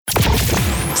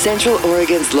Central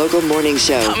Oregon's local morning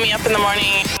show. Put me up in the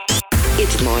morning.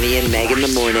 It's Lonnie and Meg in the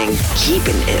morning,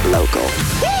 keeping it local.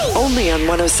 Only on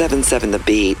 107.7 The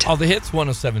Beat. All the hits,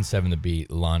 107.7 The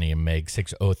Beat. Lonnie and Meg,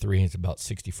 6:03. It's about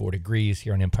 64 degrees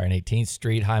here on Empire and 18th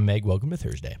Street. Hi, Meg. Welcome to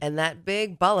Thursday. And that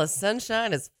big ball of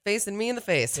sunshine is facing me in the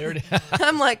face. There it is.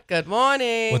 I'm like, good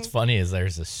morning. What's funny is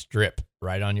there's a strip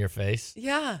right on your face.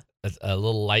 Yeah. It's a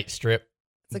little light strip.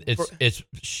 It's It's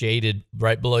shaded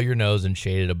right below your nose and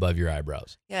shaded above your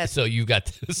eyebrows. Yeah. So you got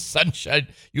the sunshine.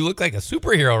 You look like a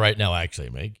superhero right now,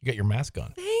 actually, Meg. You got your mask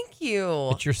on. Thank you.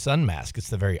 It's your sun mask. It's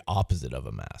the very opposite of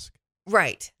a mask.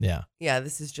 Right. Yeah. Yeah,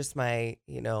 this is just my,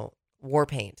 war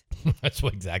paint That's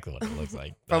exactly what it looks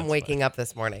like. from waking up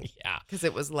this morning. Yeah. Because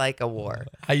it was like a war.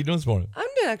 How you doing this morning? I'm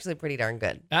doing actually pretty darn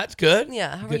good. That's good.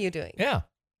 Yeah. How Good. are you doing? Yeah.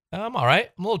 I'm all right.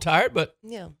 I'm a little tired, but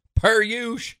Yeah. per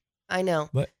usual. I know.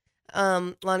 But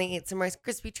Lonnie ate some Rice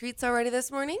Krispie treats already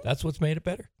this morning. that's what's made it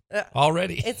better. Uh,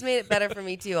 Already. It's made it better for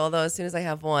me too, although as soon as I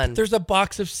have one. There's a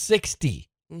box of 60.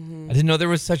 Mhm. I didn't know there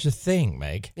was such a thing,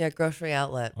 Meg. Yeah, grocery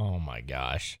outlet. Oh my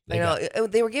gosh. I know.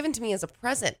 They were given to me as a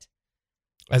present.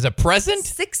 As a present?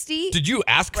 60. Did you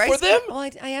ask Rice for them? Well,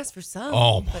 I asked for some.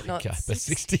 Oh my but not God. But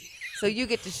 60. So you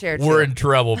get to share We're too. in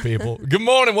trouble, people. Good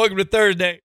morning. Welcome to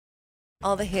Thursday.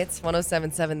 All the hits,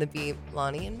 107.7 The Beat,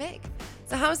 Lonnie and Meg.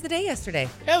 So how was the day yesterday?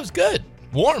 Yeah, it was good.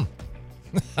 Warm.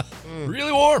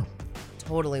 Really warm.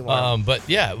 Totally warm. But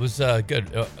yeah, it was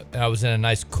good. I was in a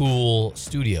nice, cool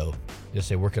studio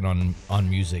yesterday working on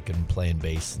music and playing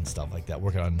bass and stuff like that,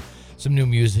 working on some new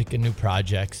music and new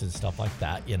projects and stuff like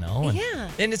that, And, Yeah.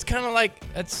 And it's kind of like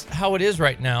that's how it is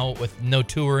right now with no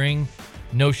touring,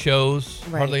 no shows,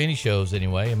 Right. hardly any shows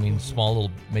anyway. I mean, small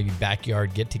little maybe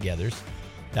backyard get-togethers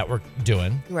that we're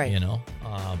doing, Right.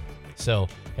 So,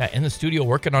 yeah, in the studio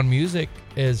working on music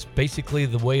is basically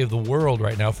the way of the world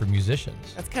right now for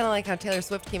musicians. That's kind of like how Taylor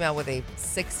Swift came out with a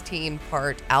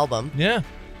 16-part album. Yeah,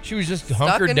 she was just Stuck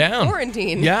hunkered in down.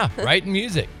 quarantine. Yeah, writing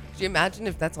music. Could you imagine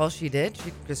if that's all she did?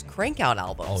 She'd just crank out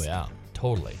albums. Oh yeah,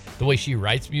 totally. The way she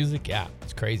writes music, yeah,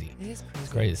 it's crazy. It is crazy.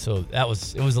 It's crazy. So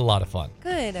it was a lot of fun.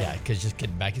 Good. Yeah, because just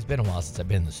getting back, it's been a while since I've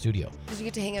been in the studio. Did you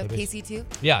get to hang out with Casey too?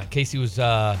 Yeah, Casey was,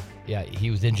 he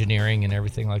was engineering and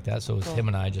everything like that. So it was Cool. him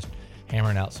and I just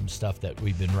hammering out some stuff that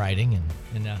we've been writing,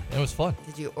 and it was fun.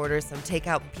 Did you order some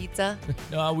takeout pizza?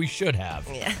 No, we should have,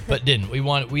 Yeah. but didn't.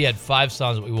 We had 5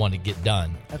 songs that we wanted to get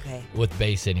done. Okay. With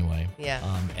bass anyway. Yeah.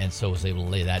 And so was able to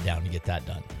lay that down to get that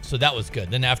done. So that was good.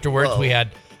 Then afterwards Whoa. we had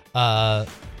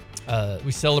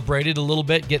we celebrated a little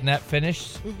bit getting that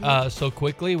finished so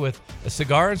quickly with a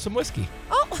cigar and some whiskey.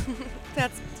 Oh,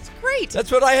 that's great.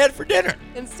 That's what I had for dinner.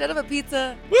 Instead of a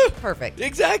pizza, Woo! perfect.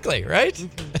 Exactly, right?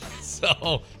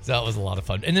 So that was a lot of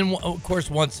fun. And then, of course,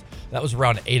 once that was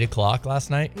around 8 o'clock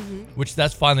last night, which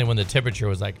that's finally when the temperature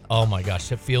was like, oh my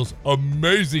gosh, it feels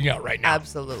amazing out right now.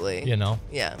 Absolutely.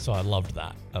 Yeah. So I loved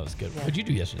that. That was good. Yeah. What'd you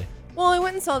do yesterday? Well, I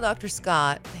went and saw Dr.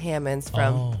 Scott Hammonds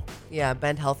from Oh.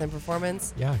 Bend Health and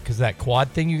Performance. Yeah, because that quad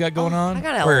thing you got going on? I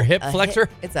got Or a hip flexor?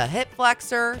 It's a hip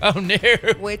flexor, Oh, no.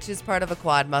 which is part of a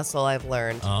quad muscle I've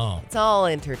learned. Oh, It's all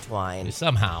intertwined.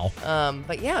 somehow.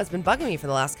 But yeah, it's been bugging me for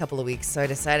the last couple of weeks, so I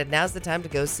decided now's the time to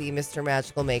go see Mr.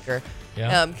 Magical Maker.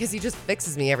 Yeah. Because he just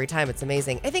fixes me every time. It's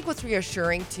amazing. I think what's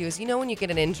reassuring too is when you get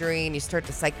an injury and you start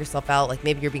to psych yourself out, like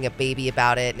maybe you're being a baby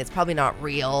about it and it's probably not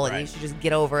real and you should just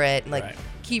get over it and Right.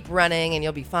 keep running and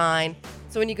you'll be fine.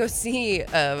 So when you go see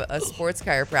a sports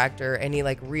chiropractor and he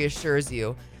reassures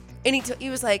you, and he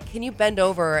was like, can you bend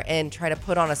over and try to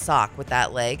put on a sock with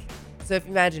that leg? So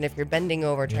imagine if you're bending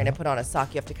over trying to put on a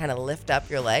sock, you have to kind of lift up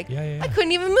your leg. Yeah. I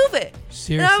couldn't even move it.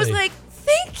 Seriously. And I was like,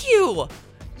 thank you.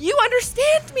 You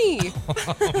understand me.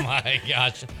 Oh, my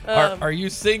gosh. Are you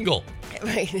single?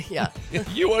 Right, yeah.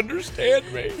 You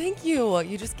understand me. Thank you.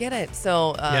 You just get it.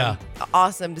 So Yeah.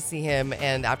 awesome to see him.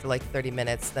 And after 30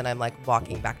 minutes, then I'm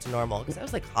walking back to normal because I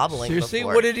was hobbling Seriously?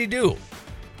 before. What did he do?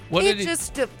 It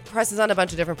just presses on a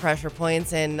bunch of different pressure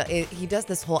points, and he does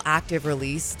this whole active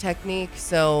release technique.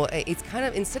 So it's kind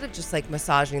of, instead of just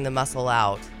massaging the muscle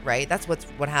out, right? That's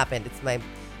what happened. It's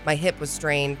my hip was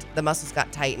strained, the muscles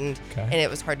got tightened, Okay. and it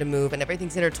was hard to move, and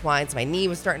everything's intertwined. So my knee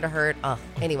was starting to hurt.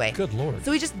 Anyway. Good Lord.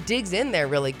 So he just digs in there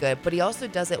really good, but he also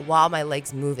does it while my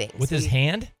leg's moving. With So his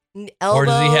hand? elbows, Or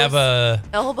does he have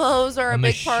elbows are a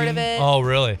big part of machine? it. Oh,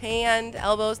 really? Hand,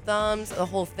 elbows, thumbs, the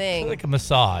whole thing. Like a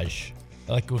massage.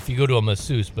 Like if you go to a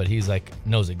masseuse, but he's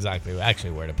knows exactly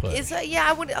actually where to put it.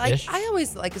 I would Ish? I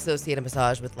always associate a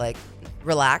massage with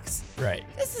relax. Right.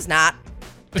 This is not.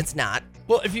 It's not.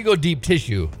 Well, if you go deep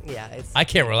tissue, Yeah, it's. I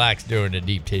can't relax during a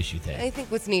deep tissue thing. I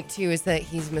think what's neat too is that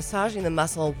he's massaging the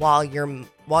muscle while you're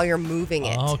moving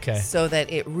it. Oh, okay. So that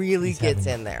it really He's gets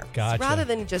having- in there. Gotcha. Rather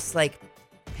than just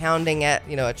pounding at,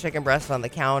 a chicken breast on the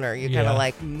counter. You kind of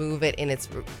like move it in its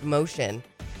motion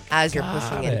as you're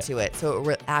pushing into it.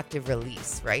 So active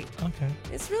release, right? Okay.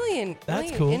 It's really,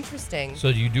 That's cool. Interesting. So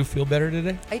you do feel better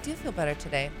today? I do feel better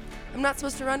today. I'm not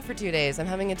supposed to run for 2 days. I'm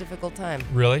having a difficult time.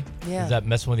 Really? Yeah. Is that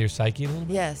messing with your psyche a little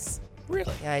bit? Yes.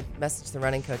 Really? Yeah, I messaged the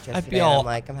running coach yesterday. And I'm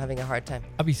like, I'm having a hard time.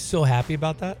 I'd be so happy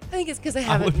about that. I think it's because I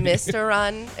haven't missed a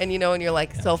run, and and you're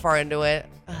like so far into it.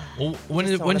 Well,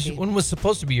 when was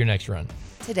supposed to be your next run?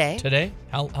 Today. Today?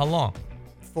 How long?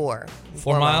 4.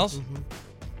 4 miles? Mm-hmm.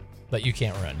 But you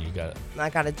can't run. You got it. I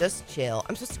gotta just chill.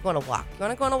 I'm supposed to go on a walk. You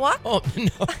wanna go on a walk? Oh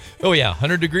no! Oh yeah,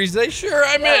 100 degrees today. Sure,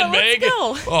 I'm in, Meg. Let's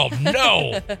go. Oh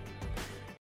no!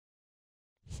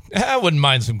 I wouldn't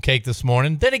mind some cake this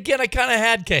morning. Then again, I kind of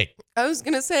had cake. I was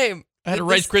gonna say I had a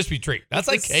Rice Krispie treat. That's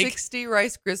like cake. 60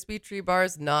 Rice Krispie treat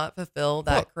bars not fulfill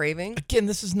that craving. Again,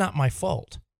 this is not my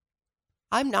fault.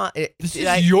 I'm not. This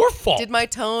is your fault. Did my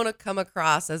tone come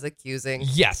across as accusing?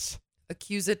 Yes.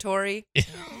 Accusatory?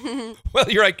 Well,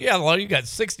 you're like, yeah, well, you got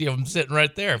 60 of them sitting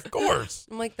right there. Of course.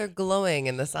 I'm like, they're glowing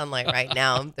in the sunlight right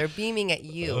now. They're beaming at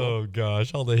you. Oh,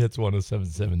 gosh. All the hits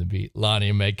 107.7 The Beat. Lonnie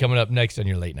and Meg coming up next on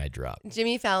your late night drop.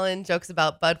 Jimmy Fallon jokes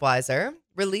about Budweiser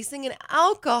releasing an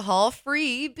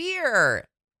alcohol-free beer.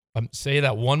 Say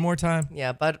that one more time.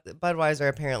 Yeah, Budweiser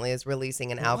apparently is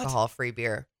releasing an alcohol-free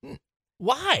beer.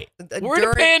 Why? We're in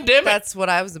a pandemic. That's what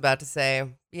I was about to say.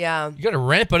 Yeah. You got to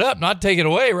ramp it up, not take it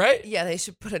away, right? Yeah, they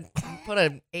should put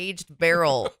an aged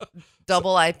barrel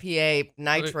double IPA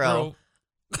nitro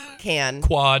can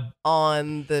quad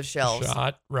on the shelves.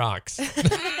 Shot rocks.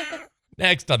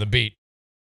 Next on The Beat.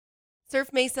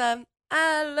 Surf Mesa,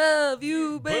 I love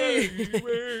you, baby.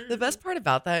 The best part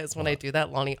about that is when I do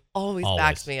that, Lonnie always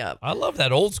backs me up. I love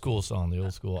that old school song, the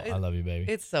old school I love you, baby.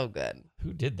 It's so good.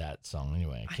 Who did that song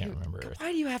anyway? I can't remember.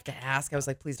 Why do you have to ask? I was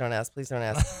like, please don't ask. Please don't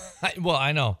ask. Well,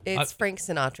 I know. It's Frank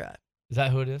Sinatra. Is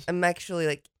that who it is? I'm actually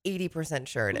like 80%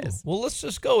 sure it is. Well, let's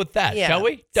just go with that, shall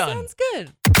we? Done. Sounds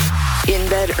good. In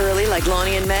bed early like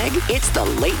Lonnie and Meg? It's the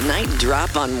late night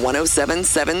drop on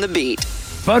 107.7 The Beat.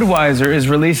 Budweiser is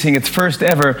releasing its first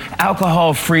ever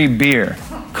alcohol-free beer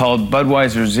called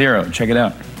Budweiser Zero. Check it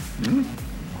out.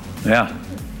 Yeah.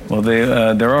 Well,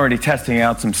 they're already testing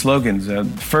out some slogans.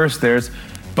 First, there's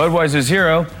Budweiser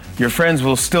Zero, your friends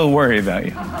will still worry about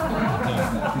you.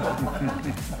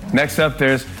 Next up,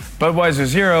 there's Budweiser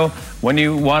Zero, when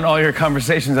you want all your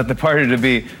conversations at the party to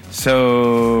be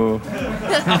so...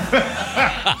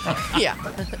 Yeah.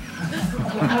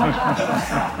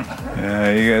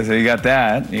 You got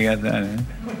that. You got that. And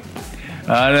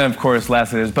then, of course,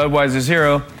 lastly, there's Budweiser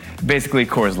Zero, basically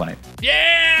Coors Light. Yeah!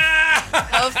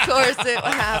 Of course it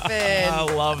happened. I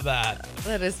love that.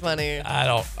 That is funny.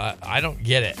 I don't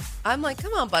get it. I'm like,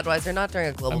 come on, Budweiser, not during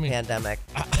a global pandemic.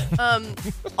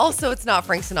 Also, it's not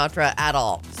Frank Sinatra at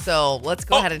all. So let's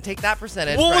go ahead and take that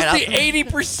percentage. What right was the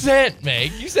 80%,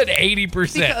 Meg? You said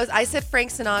 80%. Because I said Frank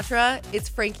Sinatra, it's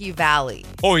Frankie Valli.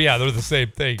 Oh, yeah, they're the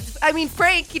same thing. I mean,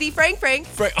 Frank.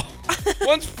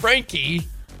 One's Frankie.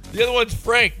 The other one's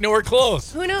Frank. Nowhere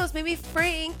close. Who knows? Maybe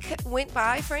Frank went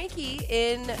by Frankie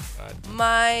in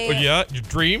my your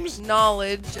dreams?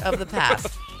 knowledge of the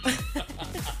past.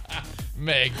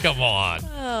 Meg, come on.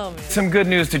 Oh, man. Some good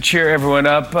news to cheer everyone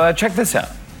up. Check this out.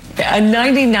 A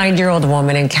 99-year-old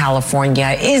woman in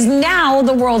California is now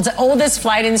the world's oldest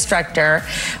flight instructor.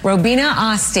 Robina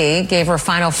Osti gave her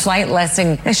final flight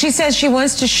lesson. And she says she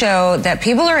wants to show that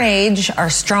people her age are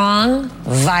strong,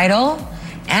 vital,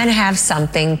 and have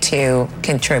something to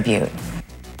contribute.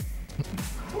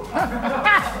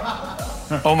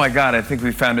 Oh my God, I think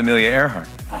we found Amelia Earhart.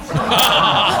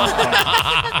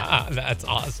 That's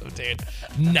awesome, dude.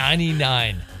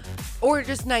 99. Or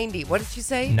just 90. What did you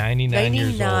say? 99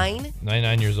 years old.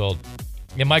 99 years old.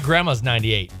 Yeah, my grandma's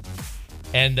 98.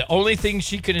 And the only thing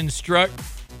she could instruct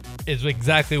is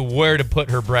exactly where to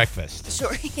put her breakfast.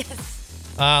 Sure,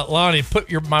 yes. Lonnie,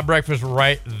 put my breakfast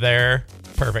right there.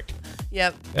 Perfect.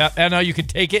 Yep. Yeah, and now you can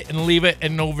take it and leave it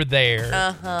and over there.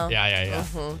 Uh-huh. Yeah.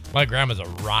 Uh-huh. My grandma's a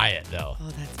riot, though.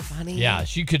 Oh, that's funny. Yeah,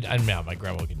 she could. I mean, my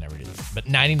grandma could never do this. But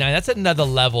 99, that's another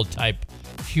level type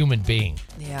human being.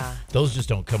 Yeah. Those just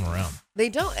don't come around. They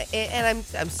don't, and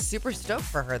I'm super stoked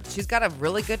for her. She's got a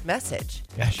really good message.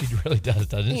 Yeah, she really does,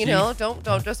 doesn't she? You know,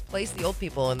 don't just place the old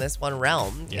people in this one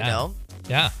realm, you know?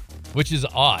 Yeah, which is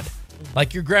odd.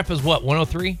 Like your grandpa's what,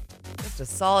 103? It's a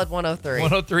solid 103.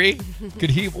 103?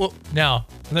 Could he, well, now,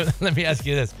 let me ask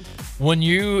you this.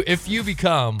 If you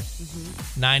become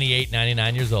 98,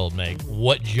 99 years old, Meg,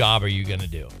 what job are you going to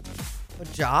do? A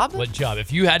job? What job?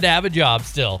 If you had to have a job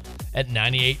still at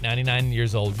 98, 99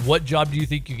 years old, what job do you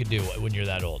think you could do when you're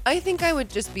that old? I think I would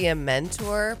just be a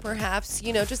mentor, perhaps.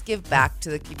 Just give back to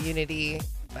the community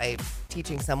by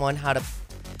teaching someone how to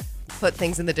put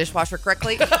things in the dishwasher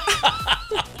correctly.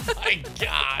 Oh my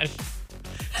gosh.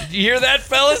 Did you hear that,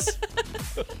 fellas?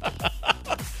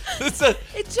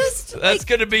 That's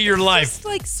going to be your life. Just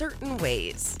like certain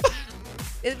ways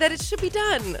that it should be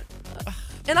done.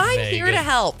 And I'm here to Megan.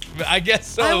 help. I guess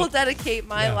so. I will dedicate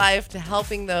my life to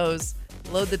helping those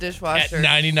load the dishwasher At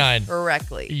 99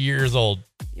 correctly. years old.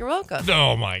 You're welcome.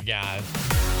 Oh my gosh.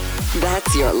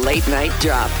 That's your late night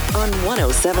drop on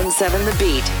 1077 The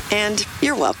Beat. And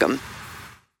you're welcome.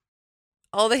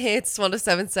 All the hits,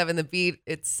 1077 The Beat.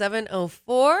 It's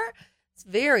 7:04. It's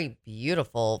very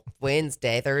beautiful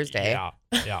Thursday.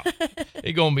 Yeah.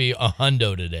 It's going to be a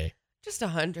hundo today. Just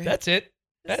 100. That's it.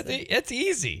 That's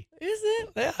easy. Is it?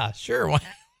 Yeah, sure.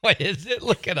 Why is it?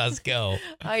 Look at us go.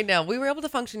 I know. We were able to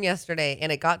function yesterday,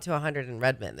 and it got to 100 in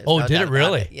Redmond. There's Oh, no did doubt it about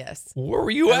really? it. Yes. Where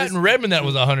were you I at was in Redmond that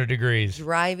was 100 degrees?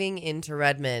 Driving into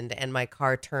Redmond, and my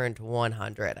car turned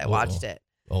 100. I watched it.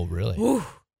 Oh, really? Whew.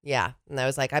 Yeah. And I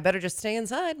was like, I better just stay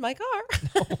inside my car.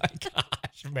 Oh, my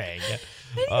gosh, Meg.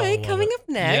 Anyway, coming up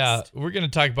next. Yeah, we're going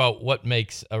to talk about what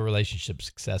makes a relationship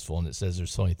successful, and it says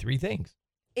there's only 3 things.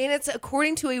 And it's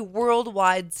according to a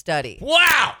worldwide study.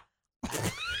 Wow!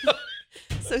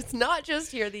 So it's not just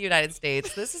here in the United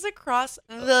States. This is across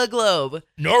the globe.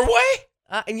 Norway?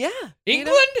 And yeah.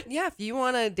 England? Yeah. If you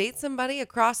want to date somebody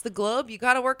across the globe, you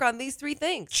got to work on these 3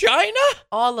 things. China?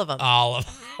 All of them.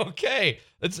 Okay.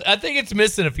 I think it's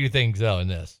missing a few things, though, in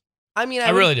this. I mean, I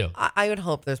really do. I would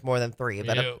hope there's more than 3,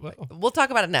 but Yeah, well. we'll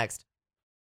talk about it next.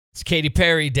 It's Katy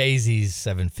Perry, Daisies,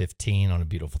 7:15 on a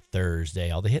beautiful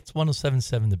Thursday. All the hits,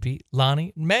 1077 The Beat.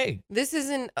 Lonnie and Meg. This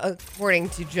isn't according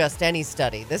to just any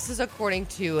study. This is according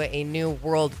to a new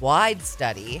worldwide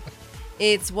study.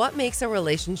 It's what makes a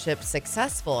relationship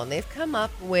successful, and they've come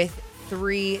up with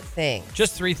 3 things.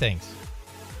 Just 3 things.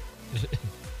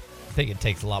 I think it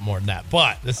takes a lot more than that,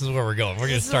 but this is where we're going. We're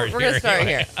going to start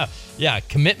here. Yeah,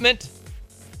 commitment,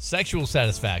 sexual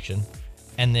satisfaction,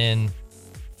 and then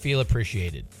feel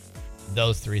appreciated.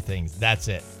 Those 3 things. That's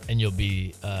it, and you'll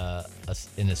be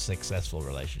in a successful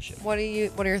relationship. What are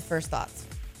your first thoughts?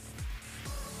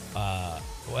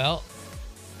 Well,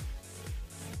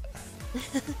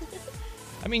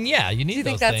 I mean, yeah, you need Do you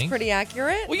those think that's things. pretty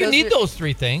accurate? Well, you need those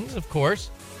 3 things, of course.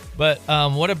 But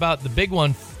what about the big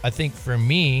one? I think for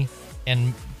me,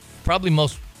 and probably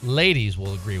most ladies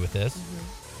will agree with this,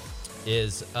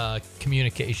 is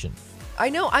communication. I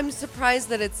know. I'm surprised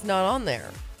that it's not on there.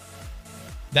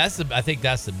 I think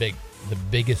that's the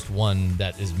biggest one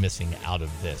that is missing out of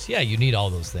this. Yeah, you need all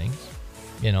those things,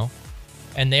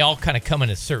 and they all kind of come in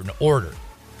a certain order,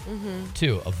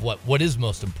 too, of what is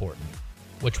most important,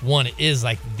 which one is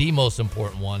like the most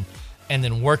important one, and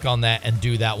then work on that and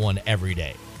do that one every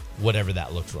day, whatever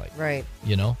that looks like. Right.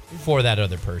 For that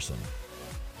other person,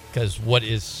 because what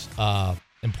is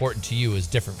important to you is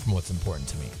different from what's important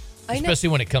to me, especially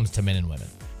when it comes to men and women.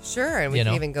 Sure, and we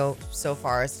can even go so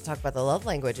far as to talk about the love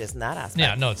languages in that aspect.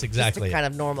 Yeah, no, it's exactly just to kind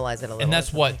of normalize it a little. And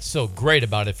that's what's so great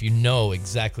about it, if you know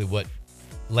exactly what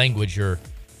language your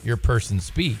person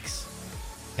speaks,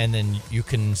 and then you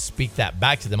can speak that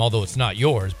back to them, although it's not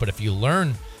yours. But if you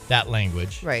learn that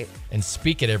language, right, and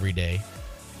speak it every day,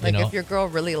 if your girl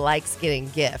really likes getting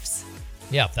gifts.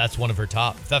 Yeah, if that's one of her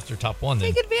top, if that's her top one,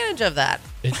 then take advantage of that.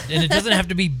 And it doesn't have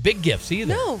to be big gifts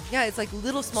either. No, yeah, it's like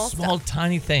little small stuff.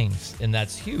 Tiny things, and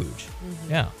that's huge.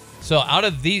 Yeah. So out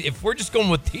of these, if we're just going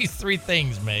with these 3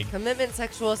 things, Meg, commitment,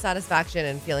 sexual satisfaction,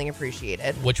 and feeling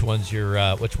appreciated. Which one's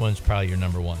probably your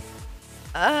number 1?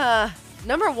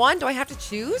 Number 1, do I have to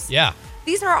choose? Yeah.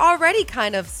 These are already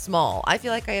kind of small. I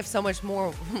feel like I have so much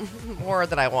more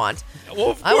that I want. Well,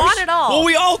 of I course. want it all. Well,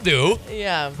 we all do.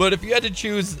 Yeah. But if you had to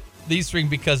choose these 3,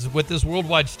 because with this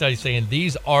worldwide study saying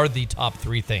these are the top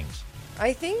 3 things,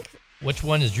 I think. Which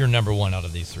one is your number 1 out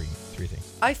of these three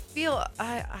things? I feel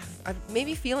I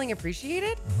maybe feeling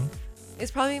appreciated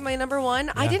is probably my number 1.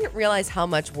 Yeah. I didn't realize how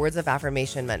much words of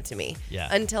affirmation meant to me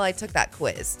until I took that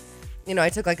quiz. I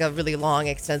took like a really long,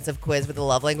 extensive quiz with the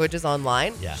love languages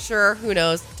online. Yeah. Sure, who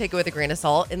knows? Take it with a grain of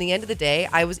salt. In the end of the day,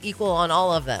 I was equal on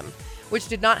all of them, which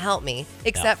did not help me,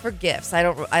 except for gifts.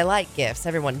 I like gifts.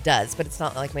 Everyone does, but it's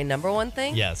not like my number 1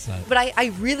 thing. Yeah, it's not. But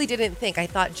I really didn't think. I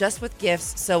thought just with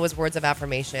gifts, so was words of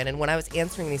affirmation. And when I was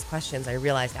answering these questions, I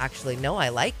realized actually, no, I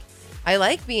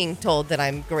like being told that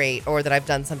I'm great or that I've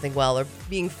done something well, or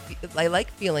I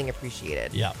like feeling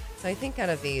appreciated. Yeah. So I think out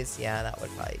of these, that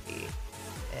would probably be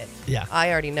it. Yeah.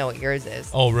 I already know what yours is.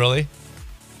 Oh, really?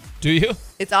 Do you?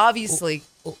 It's obviously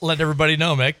let everybody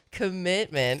know, Meg.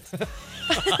 Commitment.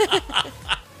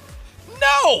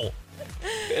 No,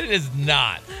 it is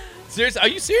not. Serious? Are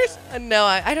you serious? No,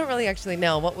 I don't really actually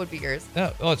know. What would be yours?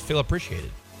 Oh, it's feel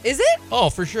appreciated. Is it? Oh,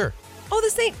 for sure. Oh, the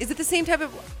same. Is it the same type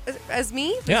of as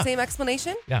me? The Yeah. same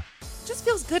explanation? Yeah. Just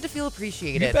feels good to feel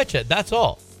appreciated. You betcha. That's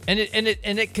all. And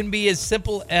it can be as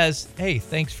simple as, hey,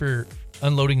 thanks for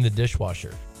unloading the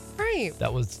dishwasher. Right.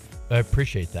 I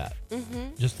appreciate that.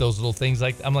 Mm-hmm. Just those little things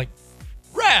I'm like,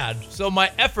 rad. So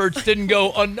my efforts didn't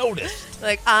go unnoticed.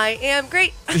 Like, I am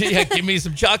great. Yeah, give me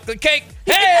some chocolate cake.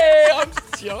 Hey,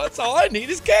 that's all I need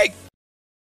is cake.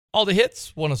 All the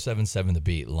hits, 107.7 The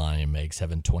Beat, Lonnie and Meg,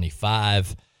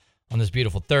 725 on this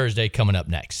beautiful Thursday coming up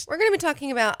next. We're going to be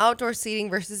talking about outdoor seating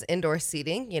versus indoor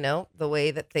seating, the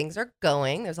way that things are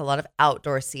going. There's a lot of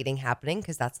outdoor seating happening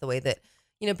because that's the way that,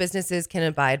 businesses can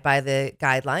abide by the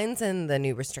guidelines and the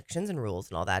new restrictions and rules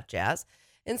and all that jazz.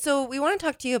 And so we want to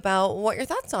talk to you about what your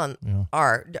thoughts on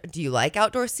are. Do you like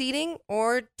outdoor seating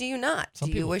or do you not? Do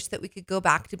you wish that we could go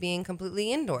back to being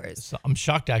completely indoors? So I'm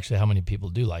shocked actually how many people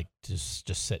do like to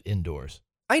just sit indoors.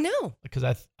 I know. Because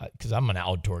I'm an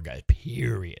outdoor guy,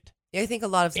 period. Yeah, I think a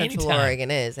lot of Central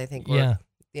Oregon is. I think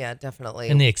yeah, definitely.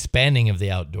 And the expanding of the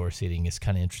outdoor seating is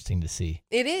kind of interesting to see.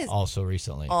 It is. Also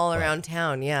recently. All around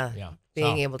town, yeah. Yeah.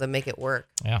 Being able to make it work.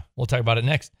 Yeah, we'll talk about it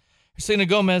next. Selena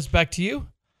Gomez, back to you.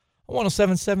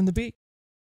 107.7 The Beat.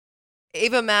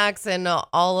 Ava Max and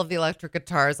all of the electric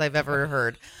guitars I've ever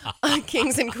heard.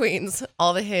 Kings and Queens,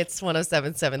 all the hits,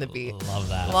 107.7 The Beat. Love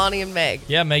that. Lonnie and Meg.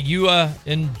 Yeah, Meg, you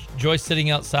enjoy sitting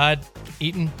outside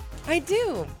eating? I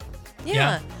do.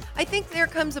 Yeah. I think there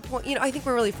comes a point, I think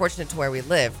we're really fortunate to where we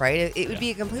live, right? It would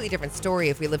be a completely different story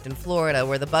if we lived in Florida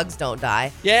where the bugs don't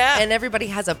die. Yeah. And everybody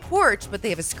has a porch, but they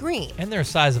have a screen. And they're the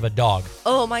size of a dog.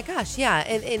 Oh my gosh, yeah.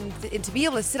 And to be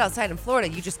able to sit outside in Florida,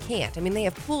 you just can't. I mean, they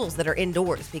have pools that are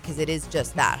indoors because it is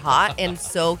just that hot and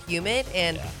so humid.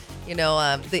 And,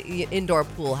 the indoor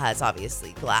pool has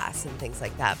obviously glass and things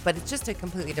like that. But it's just a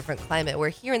completely different climate where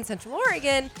here in Central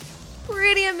Oregon,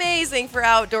 pretty amazing for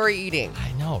outdoor eating.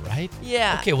 I know, right?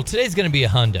 Yeah. Okay, well, today's going to be a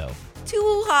hundo.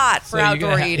 Too hot for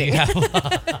outdoor eating.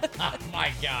 Oh,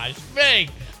 my gosh. Meg,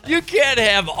 you can't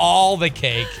have all the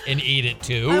cake and eat it,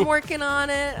 too. I'm working on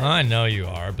it. I know you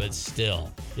are, but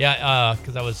still. Yeah,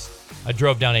 because I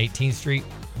drove down 18th Street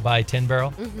by 10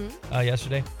 Barrel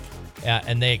yesterday.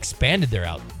 And they expanded their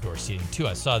outdoor seating, too.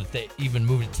 I saw that they even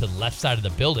moved it to the left side of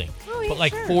the building. Oh, yeah, Put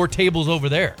like sure. 4 tables over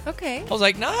there. Okay. I was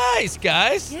like, nice,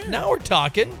 guys. Yeah. Now we're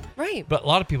talking. Right. But a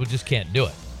lot of people just can't do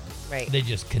it. Right. They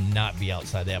just cannot be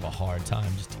outside. They have a hard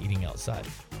time just eating outside.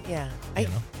 Yeah. You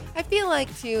know? I feel like,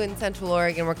 too, in Central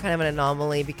Oregon, we're kind of an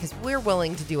anomaly because we're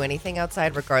willing to do anything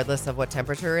outside regardless of what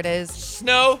temperature it is.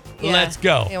 Snow, Yeah. let's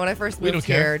go. Yeah, when I first We moved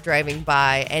don't care. here, driving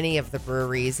by any of the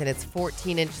breweries, and it's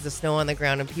 14 inches of snow on the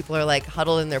ground, and people are like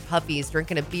huddled in their puppies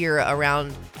drinking a beer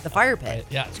around the fire pit.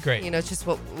 Yeah, it's great. It's just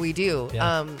what we do.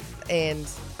 Yeah.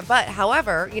 But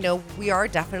however, we are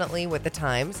definitely with the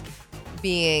times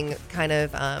being kind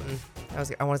of, I was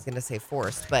going to say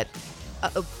forced, but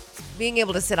being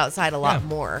able to sit outside a lot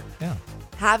more. Yeah.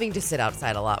 Having to sit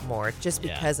outside a lot more just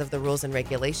Yeah. because of the rules and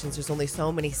regulations. There's only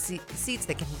so many seats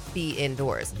that can be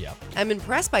indoors. Yep. I'm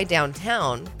impressed by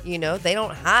downtown. They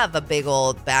don't have a big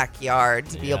old backyard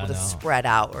to be Yeah, able to no. spread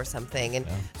out or something. And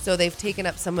so they've taken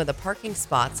up some of the parking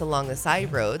spots along the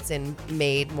side roads and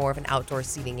made more of an outdoor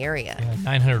seating area. Yeah,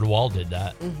 900 Wall did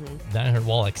that. Mm-hmm. 900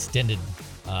 Wall extended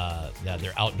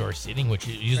their outdoor seating, which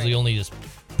usually Right. only just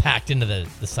packed into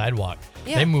the sidewalk.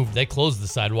 Yeah. They closed the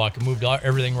sidewalk and moved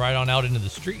everything right on out into the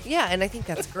street. Yeah, and I think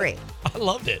that's great. I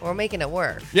loved it. We're making it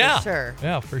work. Yeah. For sure.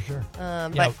 Yeah, for sure.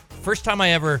 But First time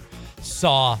I ever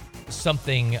saw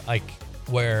something like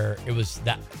where it was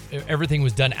that everything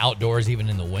was done outdoors, even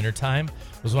in the wintertime,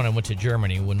 was when I went to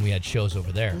Germany when we had shows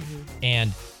over there.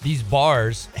 And these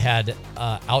bars had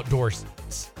outdoor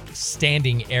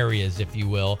standing areas, if you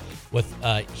will, with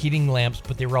heating lamps,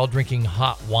 but they were all drinking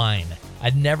hot wine.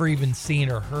 I'd never even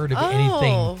seen or heard of Oh.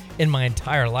 anything in my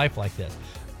entire life like this.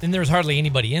 And there's hardly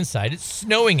anybody inside. It's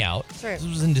snowing out. Sure. This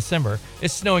was in December.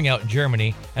 It's snowing out in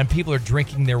Germany, and people are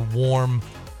drinking their warm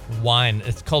wine.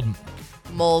 It's called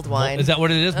mold wine. Is that what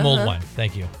it is? Mold wine.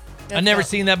 Thank you. I've That's never not-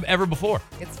 seen that ever before.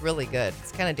 It's really good.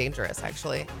 It's kind of dangerous,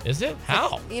 actually. Is it?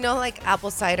 How? Like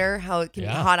apple cider, how it can be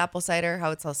Yeah. hot apple cider,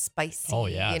 how it's all spicy. Oh,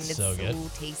 yeah, and it's it's so good.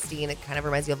 tasty, and it kind of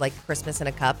reminds you of like Christmas in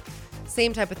a cup.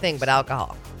 Same type of thing, but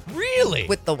alcohol Really?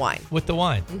 with the wine. With the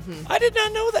wine. I did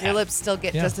not know that. Your lips still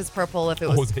get Yeah. just as purple if it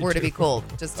Oh, was they were to do. be cold.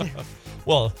 Just to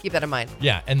Well, keep that in mind.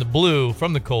 yeah, and the blue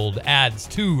from the cold adds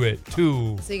to it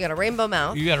too. So you got a rainbow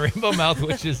mouth. You got a rainbow mouth,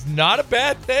 which is not a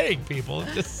bad thing, people.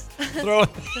 Just throwing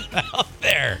it out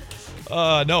there.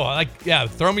 No,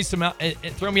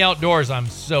 throw me outdoors. I'm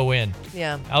so in.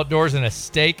 Yeah. Outdoors and a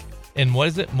steak and what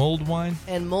is it? Mulled wine?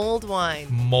 And mulled wine.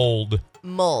 Mold.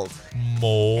 Mold.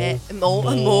 Mold.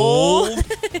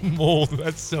 Mold.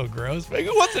 That's so gross. Who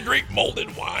wants to drink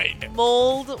molded wine?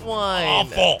 Mold wine.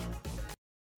 Awful.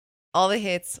 All the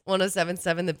hits,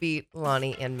 107.7 The Beat,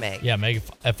 Lonnie and Meg. Yeah, Meg,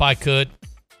 if I could,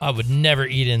 I would never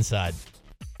eat inside.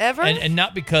 Ever? And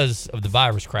not because of the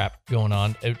virus crap going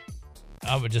on.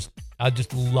 I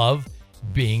just love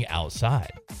being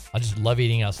outside. I just love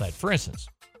eating outside. For instance,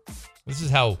 this is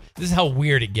how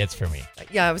weird it gets for me.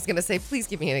 Yeah, I was going to say, please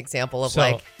give me an example of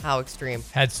how extreme.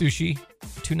 Had sushi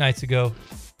 2 nights ago,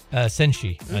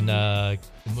 Senshi, and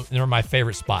they're my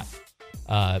favorite spot,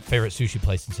 favorite sushi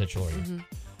place in Central Oregon.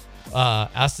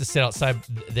 Asked to sit outside.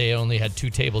 They only had 2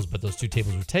 tables, but those 2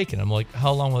 tables were taken. I'm like,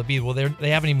 how long will it be? Well, they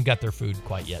haven't even got their food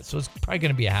quite yet, so it's probably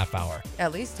going to be a half hour.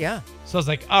 At least, yeah. So I was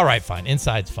like, all right, fine.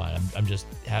 Inside's fine. I'm just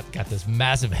got this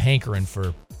massive hankering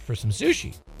for some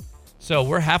sushi. So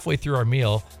we're halfway through our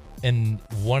meal, and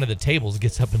one of the tables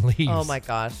gets up and leaves. Oh my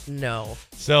gosh, no.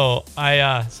 So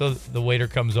so the waiter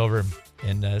comes over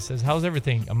and says, "How's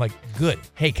everything?" I'm like, "Good.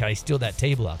 Hey, can I steal that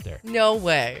table out there?" No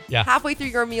way. Yeah. Halfway through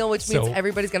your meal, which means So-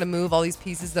 everybody's going to move all these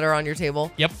pieces that are on your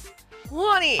table. Yep.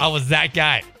 Lonnie, I was that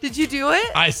guy. did you do it?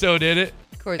 I so did it.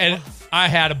 Of course. And I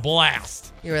had a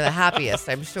blast. You were the happiest,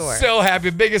 I'm sure. So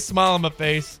happy, biggest smile on my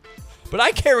face. But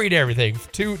I carried everything.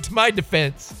 To my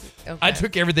defense, Okay. I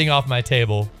took everything off my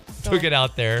table, took it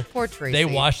out there. Poor Tracy. They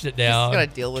washed it down. She's going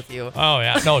to deal with you. Oh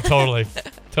yeah, no, totally,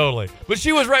 totally. But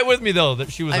she was right with me though.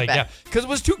 That she was I like, bet. yeah, because it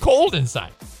was too cold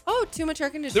inside. Oh, too much air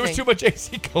There conditioning. was too much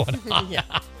AC going on. Yeah.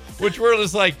 Which we're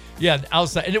just like, yeah,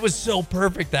 outside, and it was so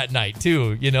perfect that night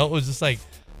too. You know, it was just like,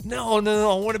 no,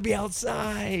 I want to be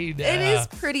outside. It is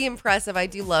pretty impressive. I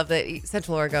do love that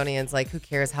Central Oregonians, like, who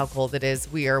cares how cold it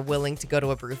is? We are willing to go to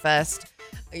a brew fest,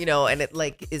 you know, and it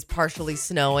like is partially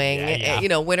snowing. Yeah. You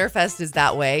know, Winterfest is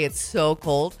that way. It's so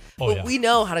cold, but yeah. we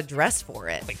know how to dress for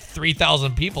it. Like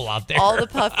 3,000 people out there. All the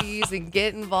puppies and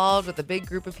get involved with a big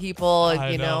group of people. And, I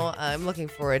you know, know. I'm looking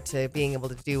forward to being able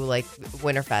to do like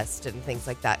Winterfest and things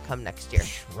like that come next year.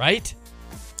 Right?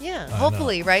 Yeah, I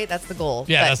hopefully, right? That's the goal.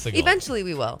 Yeah, But that's the goal. Eventually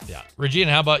we will. Yeah.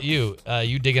 Regina, how about you?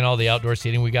 You digging all the outdoor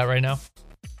seating we got right now?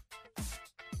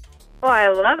 Well, I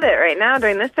love it right now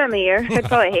during this time of year. I'd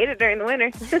probably hate it during the winter.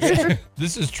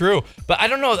 This is true. But I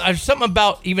don't know. There's something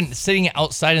about even sitting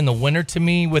outside in the winter to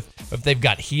me with if they've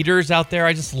got heaters out there.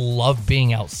 I just love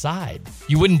being outside.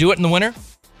 You wouldn't do it in the winter?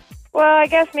 Well, I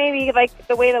guess maybe like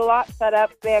the way the lot's set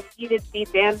up, they have heated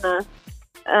seats and the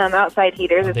outside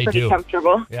heaters. It's They pretty do.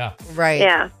 comfortable. Yeah. Right.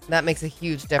 Yeah. That makes a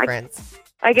huge difference.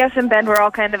 I guess in Bend, we're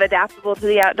all kind of adaptable to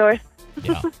the outdoors.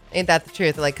 Yeah. Ain't that the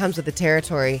truth? It like comes with the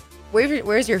territory.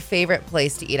 Where's your favorite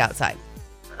place to eat outside?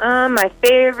 My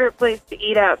favorite place to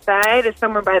eat outside is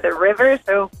somewhere by the river,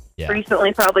 so Yeah.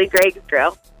 recently probably Greg's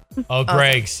Grill. Oh,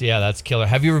 Greg's. Yeah, that's killer.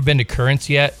 Have you ever been to Currents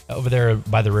yet over there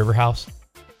by the river house?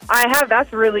 I have.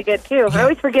 That's really good, too. I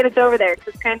always forget it's over there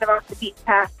because it's kind of off the beaten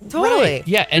path. Totally.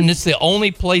 Yeah, and it's the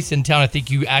only place in town I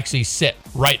think you actually sit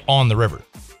right on the river.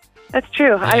 That's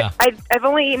true. Yeah. I've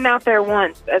only eaten out there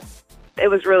once. It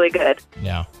was really good.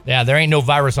 Yeah. Yeah, there ain't no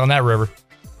virus on that river.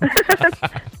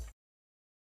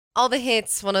 All the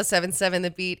hits, 107.7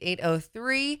 The Beat,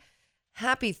 8:03.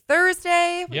 Happy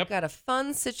Thursday. We've Yep. got a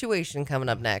fun situation coming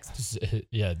up next.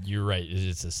 Yeah, you're right.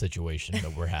 It's a situation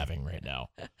that we're having right now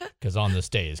because On This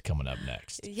Day is coming up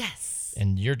next. Yes.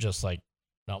 And you're just like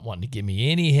not wanting to give me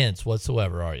any hints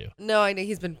whatsoever, are you? No, I know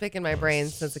he's been picking my brain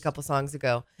since a couple songs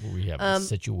ago. We have a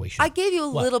situation. I gave you a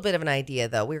What? little bit of an idea,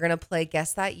 though. We're going to play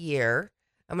Guess That Year.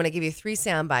 I'm going to give you 3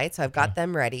 sound bites, so I've got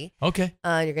them ready. Okay.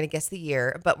 You're going to guess the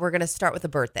year, but we're going to start with a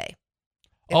birthday.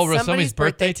 Oh, It's somebody's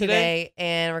birthday today?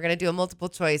 and we're going to do a multiple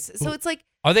choice. So it's like,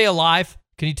 Are they alive?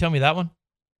 Can you tell me that one?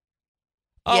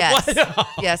 Oh, yes. what?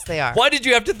 Yes, they are. Why did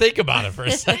you have to think about it for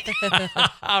a second?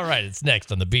 All right, it's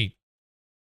next on the beat.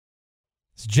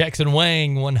 It's Jackson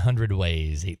Wang, 100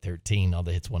 Ways, 813. All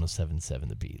the hits, 107.7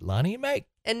 The Beat. Lonnie and Meg.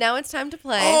 And now it's time to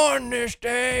play. On this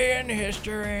day in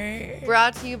history.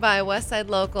 Brought to you by Westside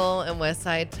Local and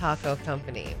Westside Taco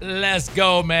Company. Let's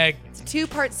go, Meg. It's a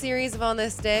 2-part series of On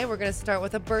This Day. We're going to start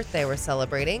with a birthday we're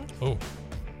celebrating. Oh,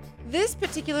 This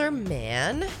particular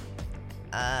man,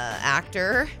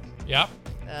 actor, yep.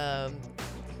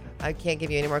 I can't give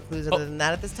you any more clues other than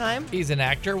that at this time. He's an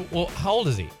actor. Well, how old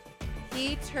is he?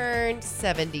 He turned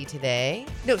 70 today.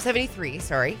 No, 73,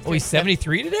 sorry. Oh, he's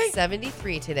 73 today?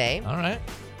 73 today. All right.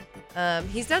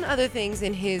 He's done other things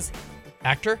in his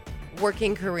Actor?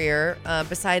 working career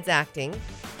besides acting.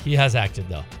 He has acted,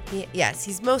 though. Yes,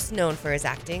 he's most known for his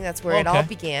acting. That's where it all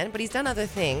began. But he's done other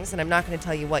things, and I'm not going to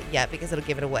tell you what yet because it'll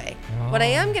give it away. What I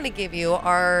am going to give you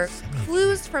are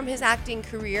clues from his acting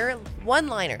career,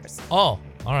 one-liners. Oh,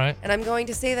 all right. And I'm going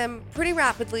to say them pretty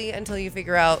rapidly until you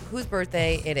figure out whose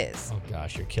birthday it is. Oh,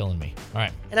 gosh, you're killing me. All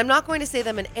right. And I'm not going to say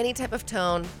them in any type of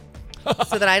tone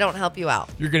so that I don't help you out.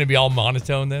 You're going to be all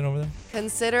monotone then over there?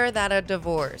 Consider that a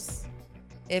divorce.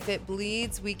 If it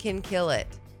bleeds, we can kill it.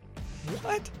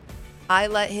 What? I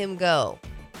let him go.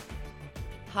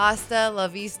 Hasta la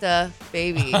vista,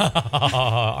 baby.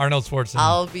 Arnold Schwarzenegger.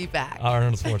 I'll be back.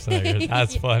 Arnold Schwarzenegger.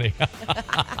 That's funny.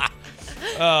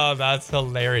 Oh, that's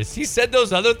hilarious. He said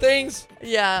those other things?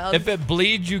 Yeah. If it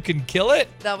bleeds, you can kill it?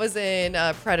 That was in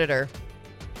Predator.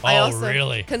 Oh, I also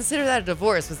really? Consider that a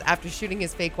divorce was after shooting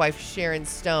his fake wife Sharon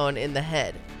Stone in the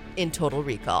head in Total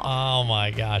Recall. Oh, my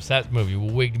gosh. That movie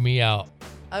wigged me out.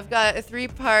 I've got a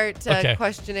 3-part Okay.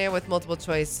 questionnaire with multiple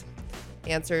choice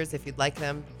answers if you'd like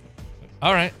them.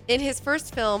 All right. In his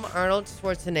first film, Arnold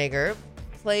Schwarzenegger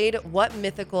played what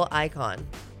mythical icon?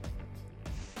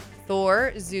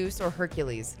 Thor, Zeus, or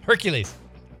Hercules? Hercules.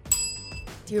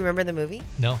 Do you remember the movie?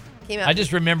 No. Came out. I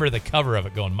just remember the cover of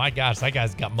it going, my gosh, that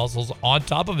guy's got muscles on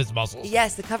top of his muscles.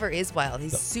 Yes, the cover is wild.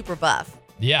 He's super buff.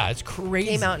 Yeah, it's crazy.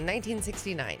 Came out in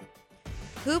 1969.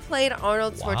 Who played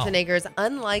Arnold Schwarzenegger's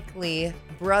unlikely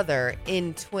brother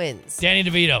in Twins? Danny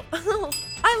DeVito.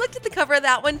 I looked at the cover of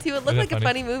that one too. It looked Isn't like it a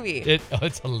funny? funny movie.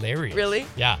 It's hilarious. Really?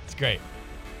 Yeah, it's great.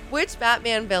 Which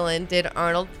Batman villain did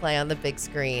Arnold play on the big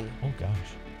screen? Oh, gosh.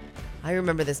 I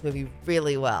remember this movie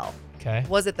really well. Okay.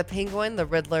 Was it the Penguin, the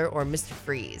Riddler, or Mr.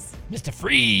 Freeze? Mr.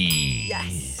 Freeze.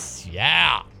 Yes.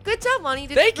 Yeah. Good job, Lonnie. You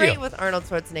did Thank great you. with Arnold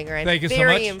Schwarzenegger. I'm Thank you so much.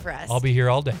 very impressed. I'll be here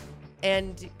all day.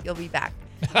 And you'll be back.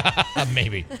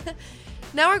 Maybe.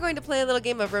 Now we're going to play a little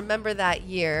game of Remember That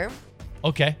Year.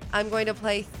 Okay. I'm going to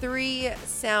play 3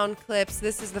 sound clips.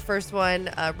 This is the first one,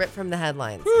 ripped from the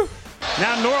headlines.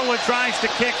 Now Norwood tries to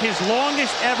kick his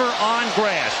longest ever on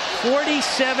grass.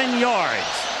 47 yards.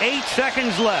 8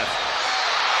 seconds left.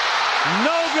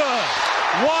 No good.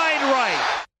 Wide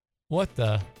right. What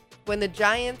the? When the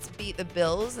Giants beat the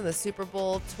Bills in the Super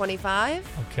Bowl 25.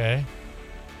 Okay.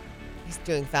 He's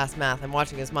doing fast math. I'm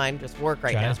watching his mind just work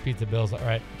right Giants now. beat the Bills. All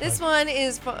right. This one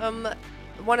is from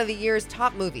one of the year's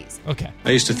top movies. Okay.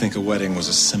 I used to think a wedding was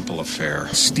a simple affair.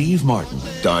 Steve Martin,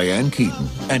 Diane Keaton,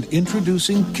 and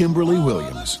introducing Kimberly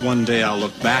Williams, One day I'll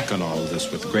look back on all of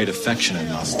this with great affection and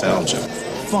nostalgia.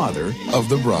 father of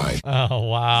the bride. Oh,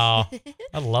 wow.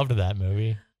 I loved that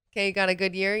movie. Okay, you got a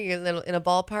good year? You're in a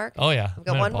ballpark? Oh, yeah. I've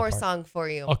got one more song for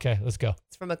you. Okay, let's go.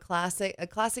 It's from a classic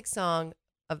song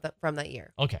from that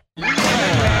year. Okay. Love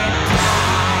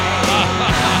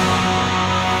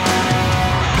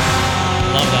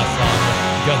that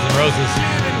song. Guns N' Roses.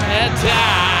 And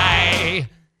die.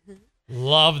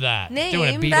 Love that. Doing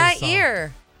a Name Beatles that song.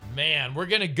 year. Man, we're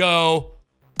going to go.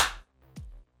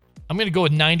 I'm going to go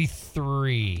with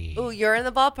 93. Ooh, you're in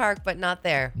the ballpark, but not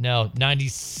there. No,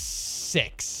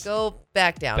 96. Go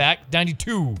back down. Back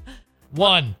 92.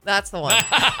 1. That's the one.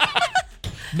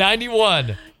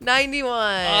 91. 91.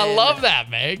 I love that,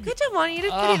 Meg. Good job, Lonnie. You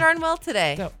did pretty darn well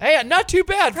today. Hey, not too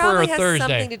bad Probably for a has Thursday.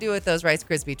 something to do with those Rice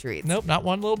Krispie treats. Nope, not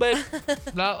one little bit.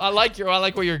 No, I like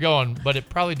where you're going, but it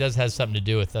probably does have something to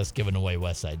do with us giving away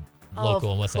Westside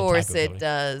Local and Westside Taco Of course Company. it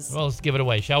does. Well, let's give it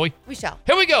away, shall we? We shall.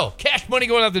 Here we go. Cash money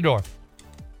going out the door.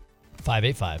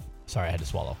 585. Sorry, I had to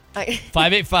swallow.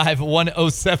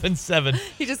 585-1077.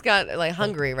 You just got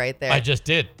hungry right there. I just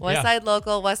did. Westside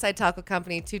Local, Westside Taco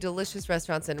Company, 2 delicious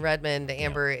restaurants in Redmond.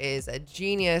 Amber is a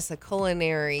genius, a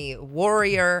culinary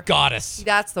warrior. Goddess.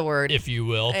 That's the word. If you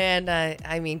will. And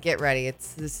get ready.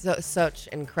 It's such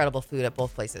incredible food at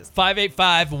both places.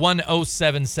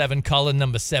 585-1077. Call in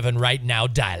number 7 right now.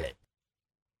 Dial it.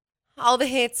 All the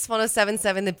hits,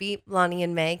 107.7 The Beat, Lonnie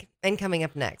and Meg. And coming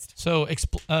up next. So,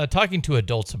 talking to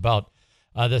adults about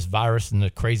this virus and the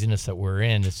craziness that we're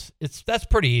in, that's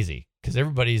pretty easy because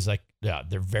everybody's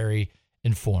they're very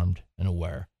informed and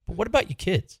aware. But what about you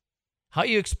kids? How do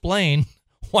you explain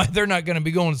why they're not going to be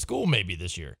going to school maybe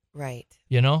this year? Right.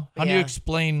 You know, how do you Yeah.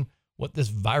 explain what this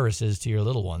virus is to your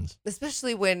little ones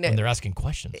Especially when they're asking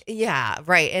questions? yeah,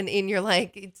 right. And you're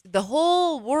like, the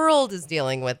whole world is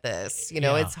dealing with this.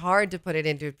 Yeah. It's hard to put it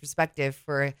into perspective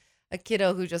for a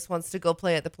kiddo who just wants to go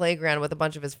play at the playground with a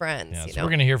bunch of his friends. Yeah, so we're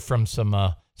going to hear from some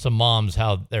moms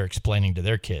how they're explaining to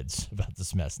their kids about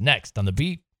this mess. Next on The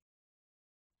Beat,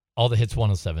 all the hits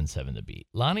 107.7 The Beat.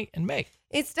 Lonnie and Meg.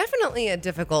 It's definitely a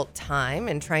difficult time,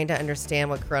 and trying to understand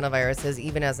what coronavirus is,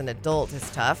 even as an adult, is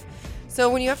tough. So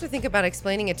when you have to think about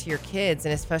explaining it to your kids,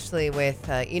 and especially with,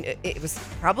 it was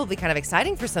probably kind of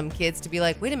exciting for some kids to be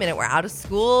like, wait a minute, we're out of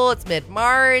school. It's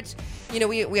mid-March.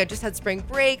 We had just had spring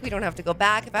break. We don't have to go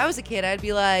back. If I was a kid, I'd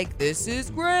be like, this is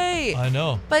great. I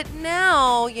know. But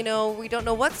now, we don't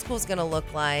know what school's going to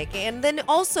look like. And then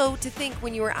also to think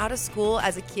when you were out of school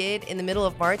as a kid in the middle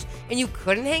of March and you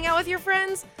couldn't hang out with your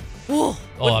friends,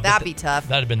 wouldn't that be tough?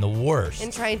 That'd have been the worst.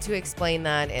 And trying to explain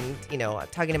that, and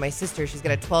talking to my sister, she's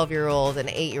got a 12-year-old, an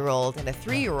 8-year-old, and a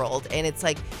 3-year-old, and it's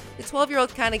like the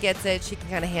 12-year-old kind of gets it, she can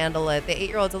kind of handle it. The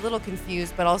 8-year-old's a little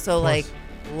confused, but also like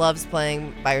loves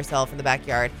playing by herself in the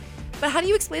backyard. But how do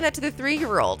you explain that to the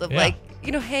 3-year-old? Of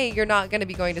hey, you're not going to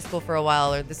be going to school for a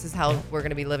while, or this is how we're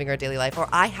going to be living our daily life, or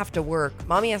I have to work,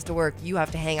 mommy has to work, you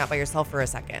have to hang out by yourself for a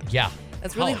second. Yeah.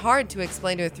 That's really hard to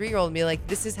explain to a 3-year-old and be like,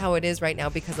 this is how it is right now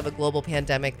because of a global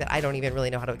pandemic that I don't even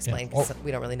really know how to explain because we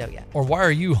don't really know yet. Or why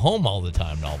are you home all the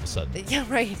time all of a sudden? Yeah,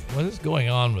 right. What is going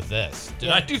on with this? Did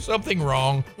I do something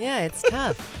wrong? Yeah, it's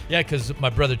tough. Yeah, because my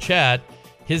brother Chad,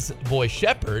 his boy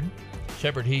Shepard,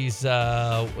 he's,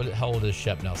 how old is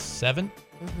Shep now? 7?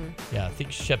 Mm-hmm. Yeah, I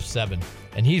think Shep's 7.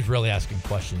 And he's really asking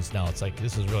questions now. It's like,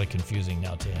 this is really confusing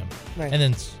now to him. Right. And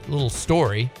then little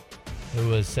Story, who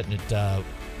was sitting at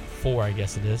 4, I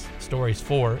guess it is. Story's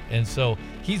 4. And so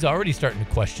he's already starting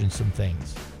to question some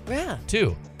things. Yeah.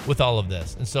 Too, with all of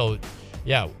this. And so,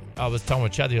 yeah, I was talking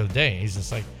with Chad the other day. He's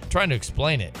just like trying to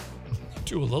explain it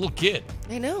to a little kid.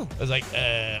 I know. I was like,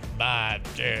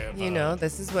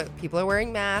 this is what people are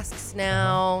wearing masks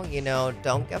now.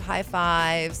 Don't give high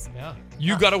fives. Yeah.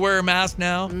 You got to wear a mask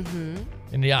now. Mm-hmm.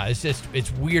 And yeah,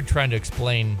 it's weird trying to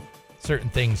explain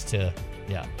certain things to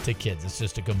kids. It's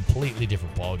just a completely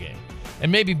different ballgame.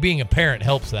 And maybe being a parent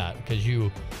helps that because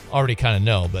you already kind of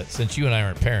know. But since you and I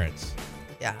aren't parents,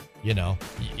 yeah,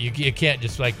 you can't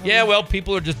just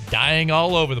people are just dying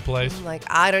all over the place. I'm like,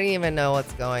 I don't even know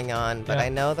what's going on, but I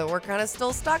know that we're kind of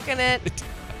still stuck in it.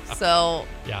 So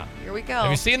yeah, here we go. Have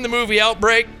you seen the movie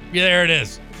Outbreak? Yeah, there it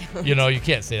is. You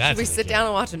can't say that. Should we sit down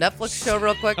and watch a Netflix show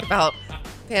real quick about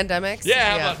pandemics?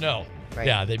 Yeah, how about no? Right.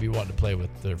 Yeah, they'd be wanting to play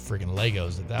with their freaking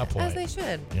Legos at that point. As they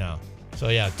should. Yeah. So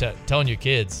yeah, telling your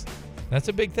kids, that's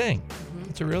a big thing. Mm-hmm.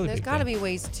 It's a really There's big got to thing. be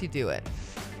ways to do it.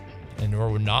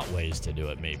 Or not ways to do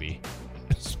it, maybe.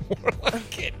 It's more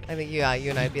like it. I think you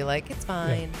and I'd be like, it's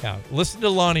fine. Yeah. Listen to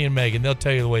Lonnie and Megan. They'll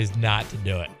tell you the ways not to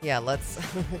do it. Yeah, let's,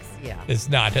 yeah. It's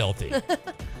not healthy.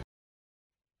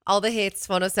 All the hits,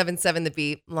 107.7 The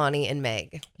Beat, Lonnie and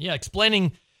Meg. Yeah,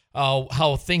 explaining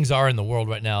how things are in the world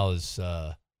right now is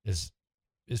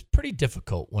pretty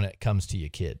difficult when it comes to your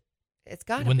kid. It's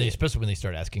got to be. Especially when they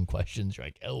start asking questions, you're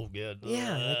like, oh, good.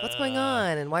 Yeah, like what's going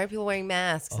on? And why are people wearing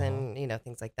masks? And,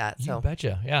 things like that. You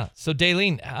betcha, yeah. So,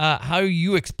 Daylene, how are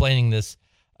you explaining this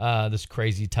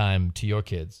crazy time to your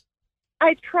kids?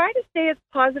 I try to stay as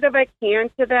positive as I can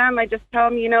to them. I just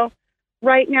tell them,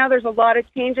 right now there's a lot of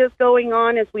changes going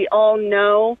on, as we all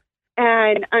know.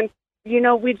 And,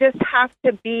 we just have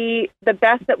to be the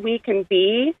best that we can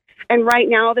be. And right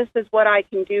now, this is what I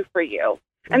can do for you.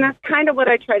 And that's kind of what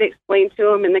I try to explain to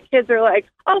them. And the kids are like,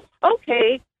 oh,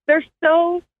 okay. They're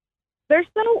so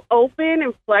open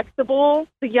and flexible.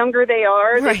 The younger they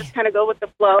are, right. They just kind of go with the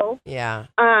flow. Yeah.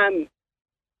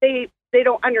 They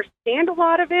don't understand a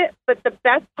lot of it, but the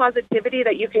best positivity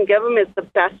that you can give them is the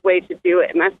best way to do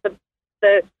it. And that's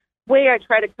the way I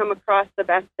try to come across the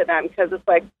best to them, because it's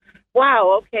like,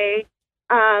 wow, okay,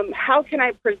 how can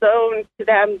I present to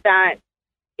them that,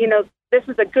 this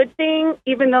is a good thing,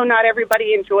 even though not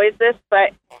everybody enjoys this,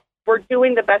 but we're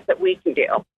doing the best that we can do.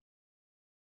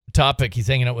 Topic, he's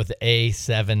hanging out with the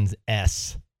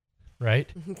A7S, right?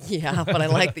 Yeah, but I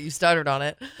like that you started on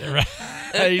it. Right.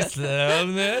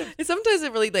 A7S. Sometimes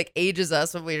it really ages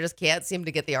us when we just can't seem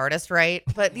to get the artist right.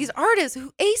 But these artists,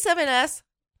 A7S,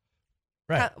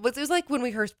 right? It was like when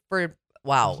we heard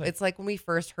it's like when we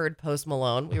first heard Post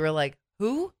Malone, we were like,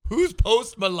 who? Who's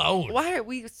Post Malone? Why are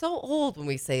we so old when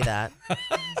we say that?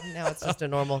 Now it's just a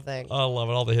normal thing. I love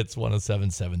it. All the hits,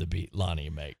 107.7 The Beat. Lonnie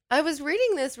and Meg. I was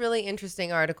reading this really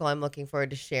interesting article I'm looking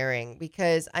forward to sharing,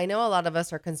 because I know a lot of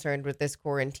us are concerned with this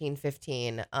quarantine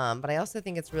 15, but I also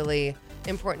think it's really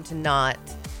important to not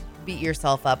beat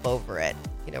yourself up over it.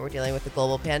 We're dealing with the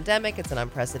global pandemic. It's an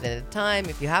unprecedented time.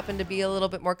 If you happen to be a little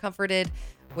bit more comforted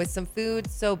with some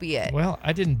food, so be it. Well,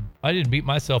 I didn't beat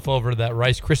myself over that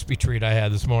Rice Krispie treat I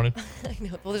had this morning. I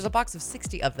know. Well, there's a box of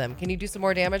 60 of them. Can you do some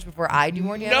more damage before I do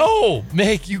more damage? No,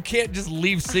 Meg, you can't just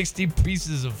leave 60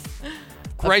 pieces of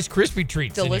Rice Krispie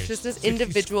treats. Deliciousness,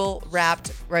 individual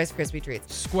wrapped Rice Krispie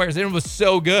treats. Squares. And it was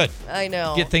so good. I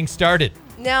know. Get things started.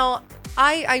 Now,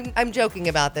 I'm joking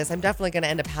about this. I'm definitely going to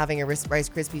end up having a Rice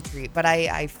Krispie treat, but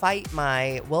I fight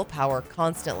my willpower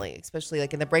constantly, especially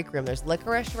like in the break room. There's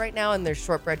licorice right now and there's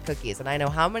shortbread cookies, and I know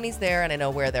how many's there and I know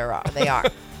where they are.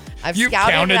 I've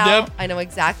scouted it out. Them? I know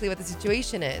exactly what the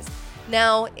situation is.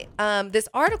 Now, this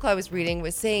article I was reading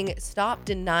was saying stop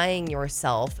denying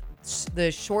yourself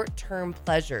the short-term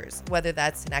pleasures, whether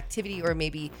that's an activity or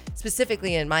maybe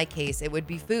specifically in my case, it would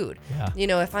be food.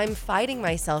 Yeah. If I'm fighting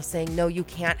myself saying, no, you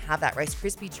can't have that Rice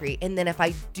Krispie treat. And then if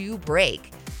I do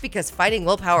break, because fighting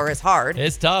willpower is hard.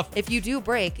 It's tough. If you do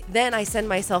break, then I send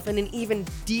myself in an even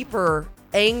deeper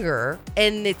anger,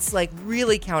 and it's like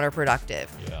really counterproductive.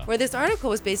 Yeah. Where this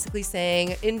article was basically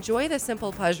saying, enjoy the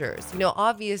simple pleasures.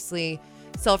 Obviously,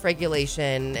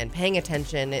 self-regulation and paying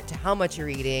attention to how much you're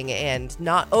eating and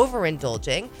not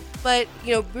overindulging, but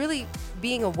really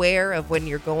being aware of when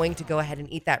you're going to go ahead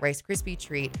and eat that Rice Krispie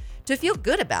treat to feel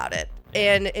good about it,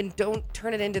 and don't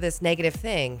turn it into this negative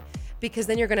thing, because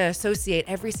then you're going to associate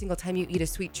every single time you eat a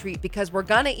sweet treat, because we're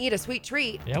going to eat a sweet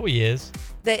treat, Yeah, we is.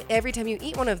 that every time you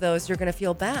eat one of those, you're going to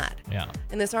feel bad. Yeah.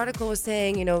 And this article was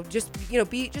saying,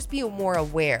 be more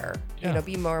aware, Yeah.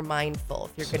 be more mindful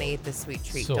if you're going to eat this sweet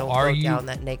treat. so Don't are go you- down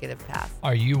that negative path.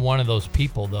 Are you one of those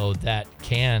people though that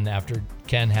can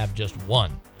have just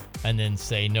one, and then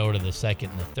say no to the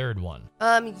second and the third one?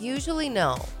 Usually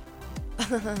no.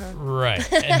 Right.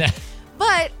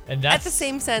 But And at that's- the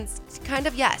same sense, kind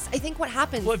of yes. I think what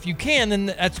happens, Well, if you can, then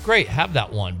that's great. Have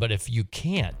that one. But if you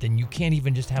can't, then you can't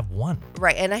even just have one.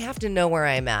 right, and I have to know where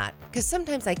I'm at, because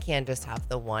sometimes I can just have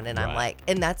the one, and I'm Right. like,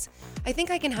 and I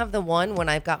think I can have the one when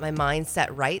I've got my mind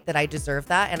set right that I deserve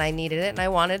that, and I needed it, and I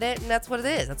wanted it, and that's what it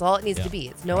is. That's all it needs Yeah. to be.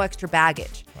 It's no extra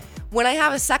baggage. When I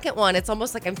have a second one, it's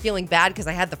almost like I'm feeling bad because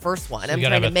I had the first one. So I'm you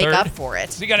gotta trying to have a make third? up for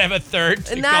it. So you gotta have a third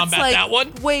to And that's combat like that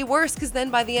one. way worse, because then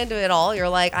by the end of it all, you're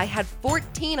like, I had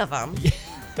 14 of them.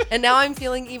 And now I'm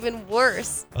feeling even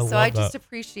worse. I So love I just that.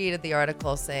 appreciated the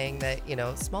article saying that,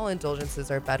 small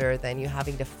indulgences are better than you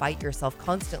having to fight yourself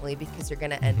constantly, because you're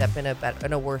going to end Mm-hmm. up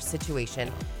in a worse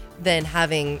situation than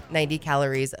having 90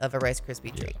 calories of a Rice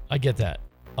Krispie treat. I get that.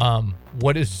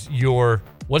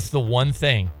 What's the one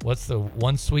thing? What's the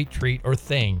one sweet treat or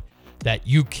thing that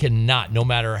you cannot, no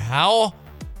matter how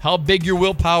big your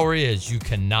willpower is, you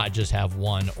cannot just have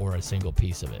one or a single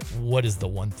piece of it? What is the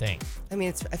one thing? I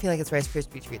mean, I feel like it's Rice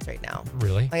Krispie treats right now.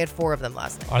 Really? I had 4 of them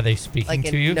last night. Are they speaking Like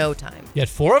to in you? no time. You had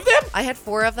 4 of them? I had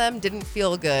 4 of them, didn't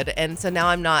feel good, and so now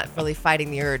I'm not really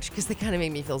fighting the urge, because they kind of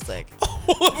make me feel sick.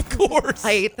 Of course.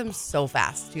 I ate them so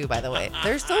fast too, by the way.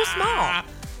 They're so small.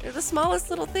 They're the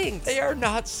smallest little things. They are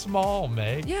not small,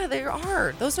 Meg. Yeah, they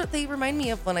are. They remind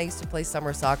me of when I used to play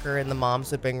summer soccer and the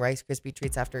moms would bring Rice Krispie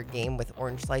treats after a game with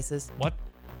orange slices. What?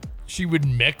 She would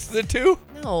mix the two?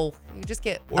 No, you just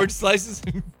get Orange slices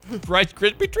and Rice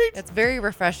Krispie treats? It's very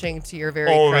refreshing to your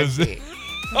very Is crunchy. it?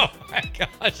 Oh my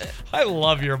gosh. I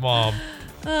love your mom.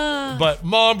 But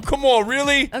Mom, come on,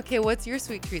 really? Okay, what's your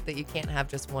sweet treat that you can't have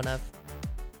just one of?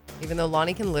 Even though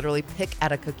Lonnie can literally pick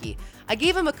at a cookie. I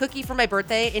gave him a cookie for my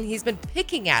birthday, and he's been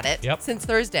picking at it since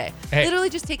Thursday. Hey. Literally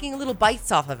just taking little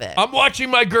bites off of it. I'm watching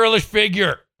my girlish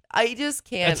figure. I just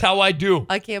can't. That's how I do.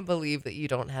 I can't believe that you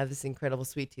don't have this incredible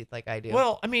sweet tooth like I do.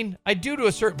 Well, I mean, I do to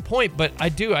a certain point, but I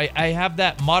do. I have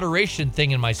that moderation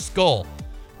thing in my skull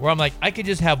where I'm like, I could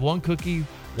just have one cookie,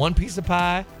 one piece of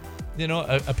pie,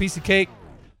 a piece of cake,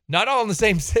 not all in the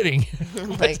same sitting.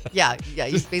 Like, yeah,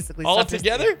 you basically all stuff your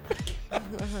together.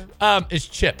 It's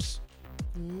chips.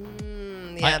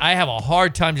 yeah, I have a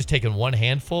hard time just taking one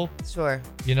handful. sure.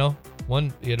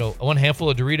 One handful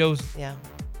of Doritos. Yeah.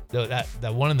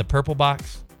 That one in the purple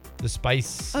box, the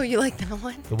spice. Oh, you like that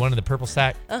one? The one in the purple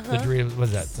sack. Uh-huh. The Doritos. What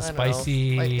is that? The I don't know.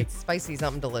 spicy. Like, it's spicy,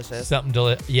 something delicious.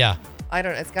 Something yeah. I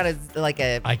don't. It's got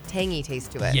a tangy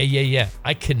taste to it. Yeah.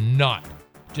 I cannot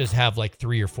just have like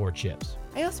 3 or 4 chips.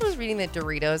 I also was reading that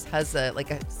Doritos has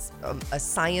a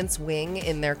science wing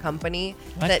in their company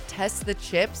that tests the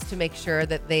chips to make sure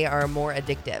that they are more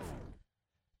addictive.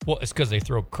 Well, it's because they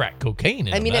throw crack cocaine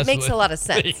in I them. mean, it That's makes what- a lot of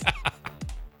sense. Yeah.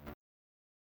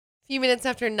 Few minutes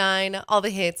after 9, all the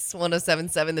hits,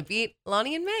 107.7 The Beat,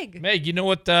 Lonnie and Meg. Meg, you know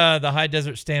what the High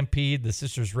Desert Stampede, the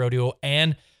Sisters Rodeo,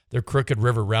 and their Crooked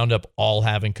River Roundup all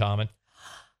have in common?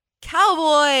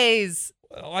 Cowboys!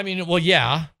 Well,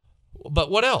 yeah.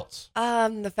 But what else?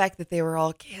 The fact that they were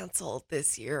all canceled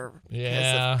this year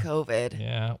because of COVID.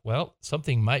 Yeah. Well,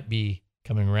 something might be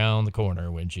coming around the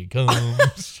corner when she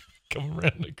comes. Come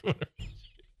around the corner.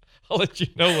 I'll let you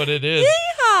know what it is.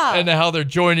 Yeehaw! And how they're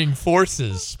joining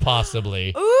forces,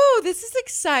 possibly. Ooh, this is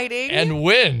exciting. And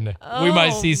when we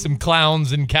might see some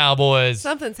clowns and cowboys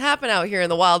Something's happened out here in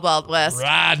the Wild Wild West.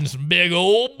 riding some big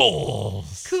old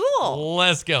bulls. cool.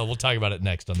 Let's go. We'll talk about it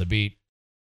next on The Beat.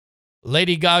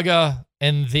 Lady Gaga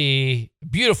and the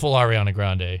beautiful Ariana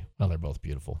Grande. Well, they're both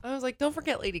beautiful. I was like, don't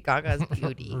forget Lady Gaga's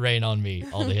beauty. Rain on Me.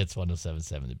 All the hits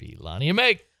 107.7 The Beat. Lonnie and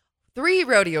Meg. 3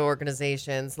 rodeo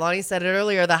organizations. Lonnie said it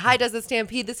earlier. The High Desert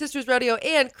Stampede, the Sisters Rodeo,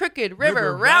 and Crooked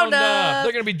River Roundup.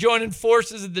 They're going to be joining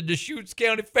forces at the Deschutes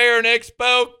County Fair and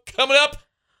Expo coming up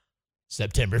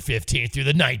September 15th through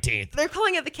the 19th. They're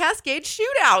calling it the Cascade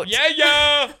Shootout.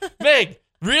 Yeah. Meg,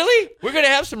 really? We're going to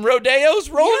have some rodeos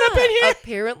rolling up in here?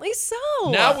 Apparently so.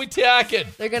 Now we talking.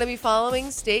 They're going to be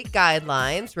following state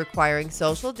guidelines requiring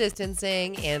social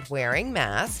distancing and wearing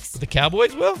masks. The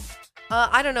Cowboys will?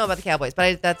 I don't know about the Cowboys,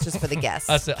 but that's just for the guests.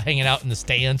 Us hanging out in the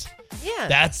stands. Yeah.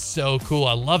 That's so cool.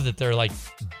 I love that they're like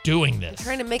doing this.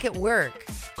 Trying to make it work.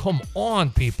 Come on,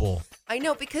 people. I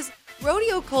know, because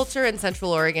rodeo culture in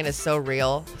Central Oregon is so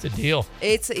real. It's a deal.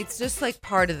 It's just like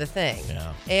part of the thing.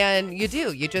 Yeah. And you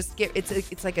just get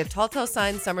it's like a telltale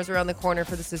sign. Summer's around the corner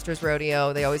for the Sisters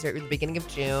Rodeo. They always are at the beginning of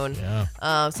June. Yeah.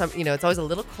 It's always a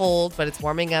little cold, but it's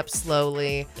warming up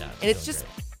slowly. Yeah, and it's just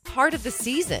part of the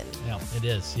season. Yeah, it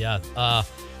is. Yeah.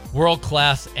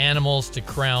 World-class animals to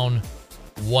crown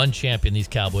one champion. These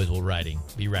Cowboys will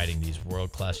be riding these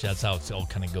world-class. That's how it's all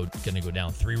kind of going to go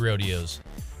down. 3 rodeos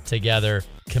together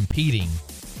competing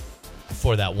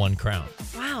for that one crown.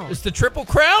 Wow. It's the Triple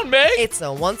Crown, Meg. It's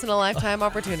a once-in-a-lifetime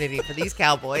opportunity for these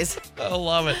Cowboys. I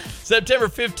love it. September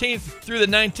 15th through the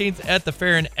 19th at the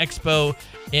Fair and Expo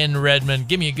in Redmond.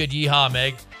 Give me a good yeehaw,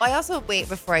 Meg. I also,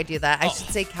 before I do that, I should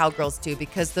say Cowgirls too,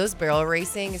 because those barrel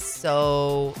racing is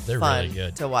so fun really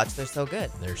good to watch. They're so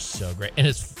good. They're so great. And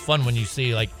it's fun when you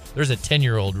see, like, there's a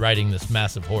 10-year-old riding this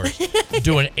massive horse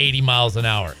doing 80 miles an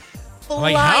hour. I'm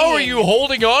like, how are you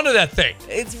holding on to that thing?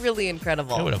 It's really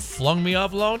incredible. It would have flung me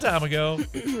off a long time ago.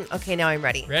 Okay, now I'm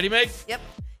ready. Ready, Meg? Yep.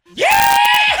 Yeah!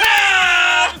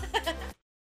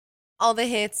 All the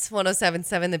hits,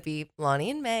 107.7 The Beat,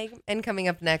 Lonnie and Meg. And coming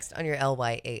up next on your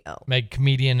LYAO. Meg,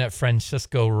 comedian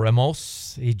Francisco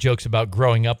Ramos. He jokes about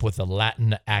growing up with a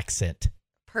Latin accent.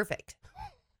 Perfect.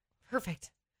 Boy,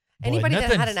 Anybody that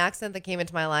had an accent that came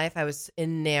into my life, I was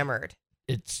enamored.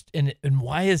 And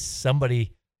why is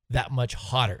somebody that much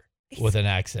hotter with an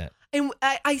accent? And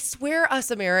I swear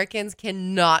us Americans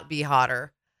cannot be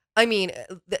hotter. I mean,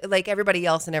 like everybody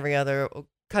else in every other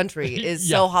country is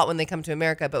so hot when they come to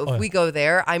America. But if we go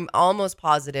there, I'm almost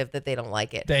positive that they don't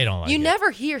like it. They don't like it. You never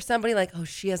hear somebody like, oh,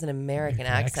 she has an American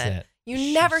accent.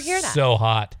 You never hear that. So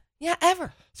hot. Yeah,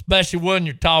 ever. Especially when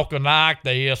you're talking like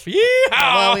this. Yeehaw!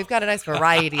 Well, we've got a nice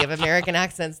variety of American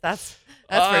accents. That's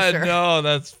for sure. No,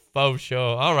 that's faux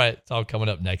show. All right, it's all coming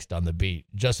up next on The Beat.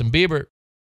 Justin Bieber.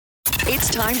 It's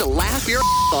time to laugh your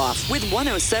off with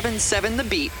 107.7 The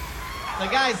Beat. So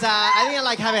guys, I didn't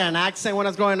like having an accent when I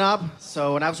was growing up.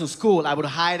 So when I was in school, I would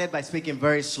hide it by speaking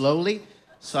very slowly.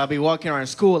 So I'd be walking around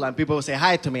school and people would say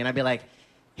hi to me and I'd be like,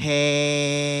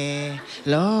 hello.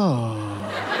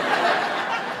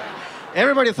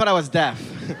 Everybody thought I was deaf.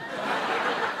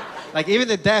 Like even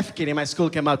the deaf kid in my school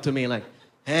came up to me like,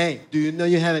 hey, do you know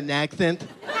you have an accent?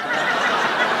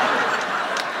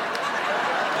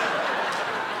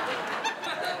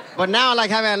 But now I like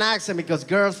having an accent because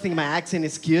girls think my accent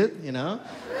is cute, you know?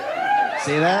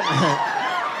 See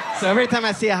that? So every time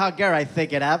I see a hot girl, I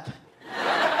think it up.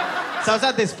 So I was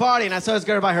at this party and I saw this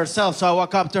girl by herself, so I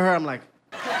walk up to her, I'm like,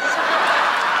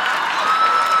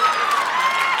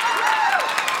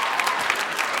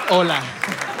 hola.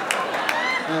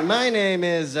 My name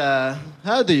is,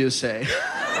 how do you say?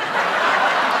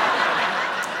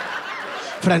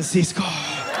 Francisco.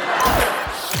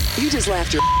 You just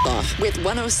laughed your off with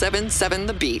 107.7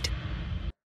 The Beat.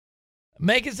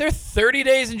 Meg, is there 30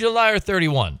 days in July or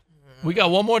 31? We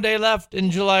got one more day left in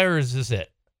July, or is this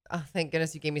it? Oh, thank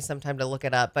goodness you gave me some time to look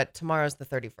it up, but tomorrow's the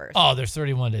 31st. Oh, there's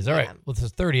 31 days. All right. Yeah. Well, it's the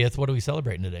 30th. What are we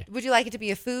celebrating today? Would you like it to be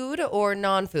a food or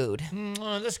non-food?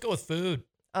 Let's go with food.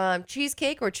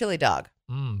 Cheesecake or chili dog?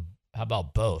 How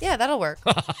about both? Yeah, that'll work.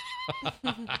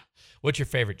 What's your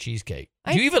favorite cheesecake?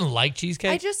 Do you even like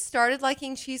cheesecake? I just started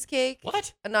liking cheesecake.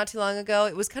 What? Not too long ago.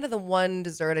 It was kind of the one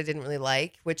dessert I didn't really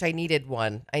like, which I needed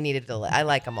one. I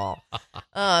like them all.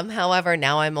 However,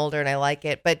 now I'm older and I like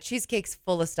it. But cheesecake's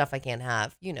full of stuff I can't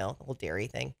have. You know, the whole dairy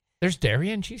thing. There's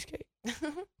dairy in cheesecake?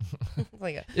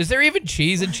 Like Is there even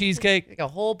cheese in cheesecake? like a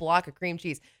whole block of cream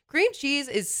cheese. Cream cheese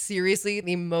is seriously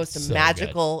the most So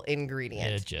magical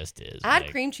ingredient. It just is. Add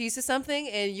Meg. cream cheese to something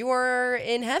and you're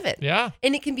in heaven. Yeah.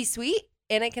 And it can be sweet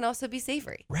and it can also be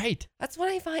savory. Right. That's what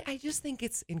I find. I just think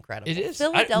it's incredible. It is.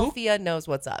 Philadelphia knows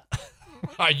what's up.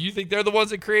 You think they're the ones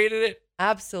that created it?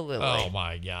 Absolutely. Oh,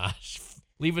 my gosh.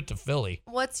 Leave it to Philly.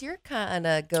 What's your kind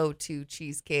of go-to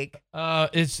cheesecake?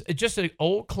 It's just an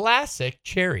old classic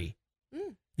cherry.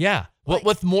 Yeah.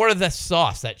 With more of the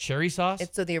sauce, that cherry sauce.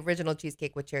 It's so the original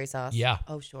cheesecake with cherry sauce. Yeah.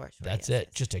 Oh, sure. That's yes, it.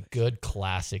 yes. Just a good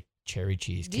classic cherry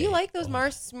cheesecake. Do you like those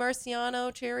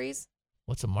Marciano cherries?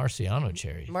 What's a Marciano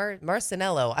cherry?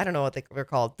 Marcinello. I don't know what they're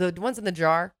called. The ones in the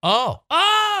jar. Oh,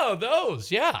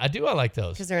 those. Yeah, I do. I like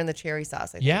those. Because they're in the cherry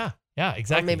sauce, I think. Yeah,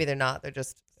 exactly. Or maybe they're not. They're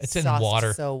just it's in sauced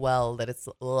water so well that it's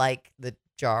like the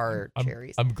jar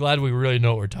cherries. I'm glad we really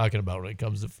know what we're talking about when it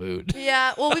comes to food.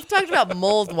 Yeah, well, we've talked about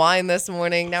mulled wine this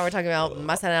morning. Now we're talking about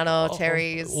Marciano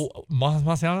cherries.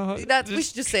 Marciano? We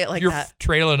should just say it like You're that. You're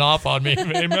trailing off on me.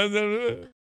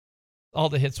 All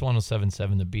the hits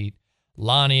 107.7 The Beat.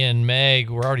 Lonnie and Meg,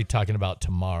 we're already talking about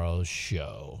tomorrow's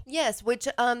show. Yes, which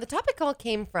the topic all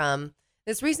came from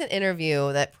this recent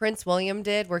interview that Prince William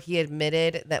did where he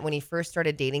admitted that when he first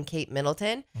started dating Kate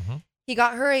Middleton, he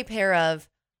got her a pair of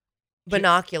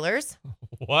binoculars.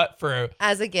 What?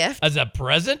 As a gift. As a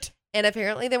present? And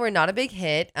apparently they were not a big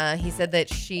hit. He said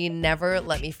that she never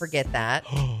let me forget that.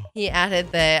 He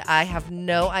added that I have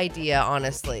no idea,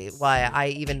 honestly, why I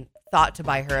even thought to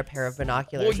buy her a pair of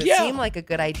binoculars. Well, yeah. It seemed like a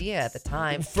good idea at the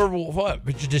time. For what?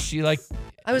 Does she like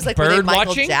I was like, bird were they Michael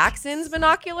watching? Jackson's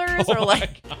binoculars? Oh or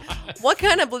like, what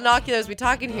kind of binoculars are we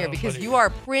talking here? Because you are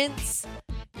Prince,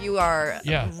 you are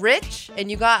rich,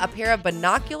 and you got a pair of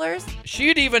binoculars.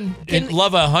 She'd even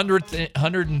love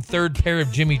 103rd pair of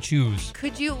Jimmy Choos.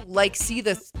 Could you like see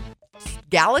the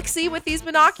galaxy with these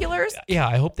binoculars? Yeah,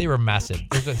 I hope they were massive.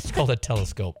 It's called a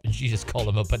telescope, and she just called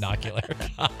them a binocular.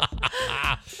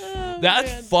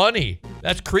 That's funny.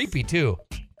 That's creepy too.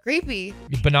 Creepy.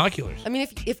 Binoculars. I mean,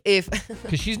 if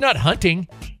because she's not hunting.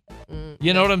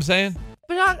 You know what I'm saying?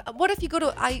 But what if you go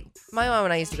to my mom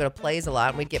and I used to go to plays a lot,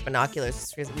 and we'd get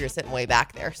binoculars because we were sitting way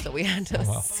back there, so we had to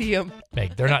see them.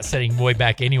 Meg, they're not sitting way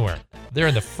back anywhere. They're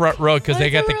in the front row because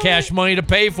they got the cash money to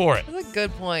pay for it. That's a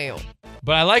good point.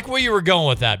 But I like where you were going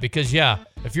with that because,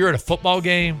 if you're at a football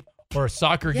game or a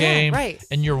soccer game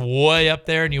and you're way up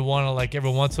there and you want to, like,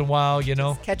 every once in a while,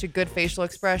 Just catch a good facial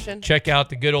expression. Check out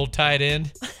the good old tight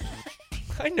end.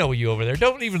 I know you over there.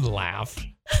 Don't even laugh.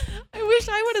 I wish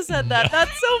I would have said that.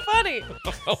 That's so funny.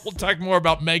 We'll talk more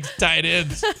about Meg's tight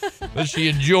ends that she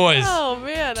enjoys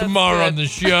tomorrow on the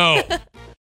show.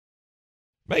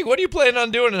 Meg, what are you planning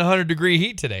on doing in 100-degree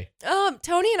heat today?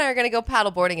 Tony and I are going to go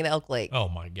paddleboarding in Elk Lake. Oh,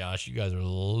 my gosh. You guys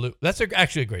are that's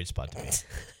actually a great spot to be.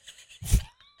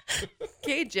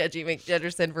 Okay, Judgy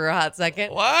McJedderson for a hot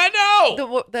second. Well,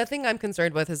 no. The thing I'm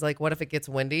concerned with is, like, what if it gets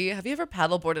windy? Have you ever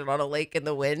paddleboarded on a lake in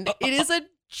the wind? It is a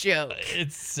joke.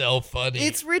 It's so funny.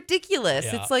 It's ridiculous.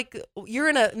 Yeah. It's like you're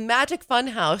in a magic fun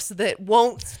house that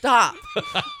won't stop.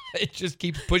 It just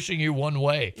keeps pushing you one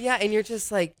way. Yeah, and you're just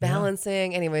like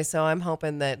balancing. Anyway, so I'm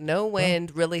hoping that no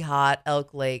wind, really hot,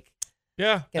 Elk Lake.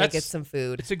 Yeah. Gonna get some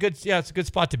food. It's a good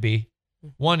spot to be.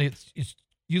 One, it's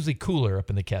usually cooler up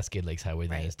in the Cascade Lakes Highway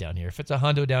than it is down here. If it's a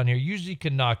hundo down here, usually you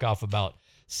can knock off about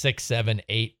 6, 7,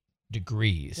 8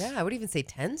 degrees. Yeah, I would even say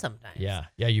 10 sometimes. Yeah,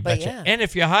 you betcha. Yeah. And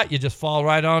if you're hot, you just fall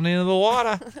right on into the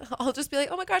water. I'll just be like,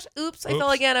 oh my gosh, oops, I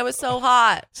fell again. I was so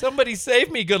hot. Somebody save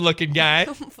me, good-looking guy.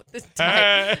 Do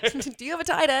you have a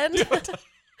tight end?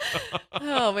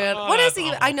 Oh man, what is he?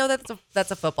 I know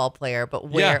that's a football player, but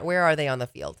where are they on the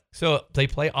field? So they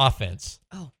play offense.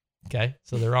 Oh. Okay,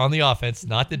 so they're on the offense,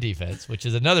 not the defense, which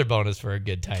is another bonus for a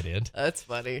good tight end. That's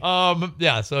funny.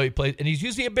 So he plays, and he's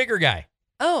usually a bigger guy.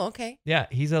 Oh, okay. Yeah,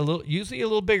 he's usually a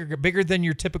little bigger than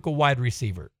your typical wide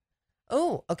receiver.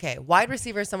 Oh, okay. Wide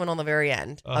receiver is someone on the very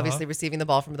end, obviously receiving the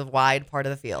ball from the wide part of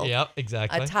the field. Yep,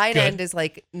 exactly. A tight end is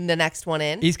like the next one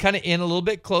in. He's kind of in a little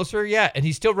bit closer, and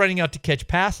he's still running out to catch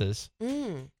passes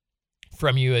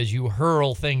from you as you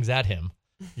hurl things at him,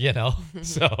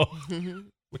 So,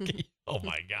 oh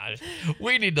my gosh,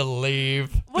 we need to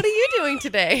leave. What are you doing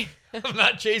today? I'm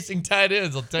not chasing tight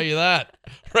ends, I'll tell you that.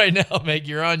 Right now, Meg,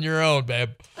 you're on your own, babe.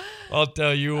 I'll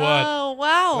tell you what. Oh,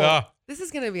 wow. This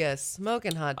is going to be a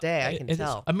smoking hot day, I can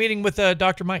tell. I'm meeting with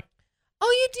Dr. Mike. Oh,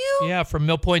 you do? Yeah, from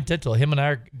Mill Point Dental. Him and I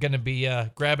are going to be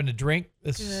grabbing a drink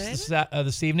this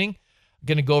evening.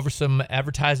 Going to go over some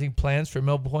advertising plans for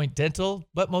Mill Point Dental,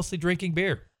 but mostly drinking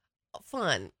beer.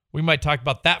 Fun. We might talk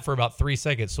about that for about 3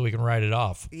 seconds so we can write it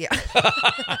off. Yeah.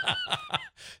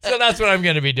 So that's what I'm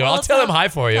going to be doing. I'll tell him hi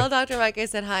for you. Tell Dr. Mike I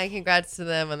said hi. Congrats to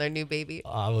them on their new baby.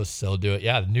 I will so do it.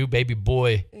 Yeah, the new baby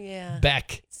boy. Yeah.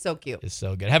 Beck. So cute. Is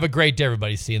so good. Have a great day,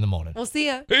 everybody. See you in the morning. We'll see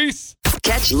ya. Peace.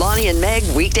 Catch Lonnie and Meg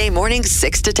weekday mornings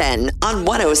 6 to 10 on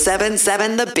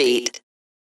 107.7 The Beat.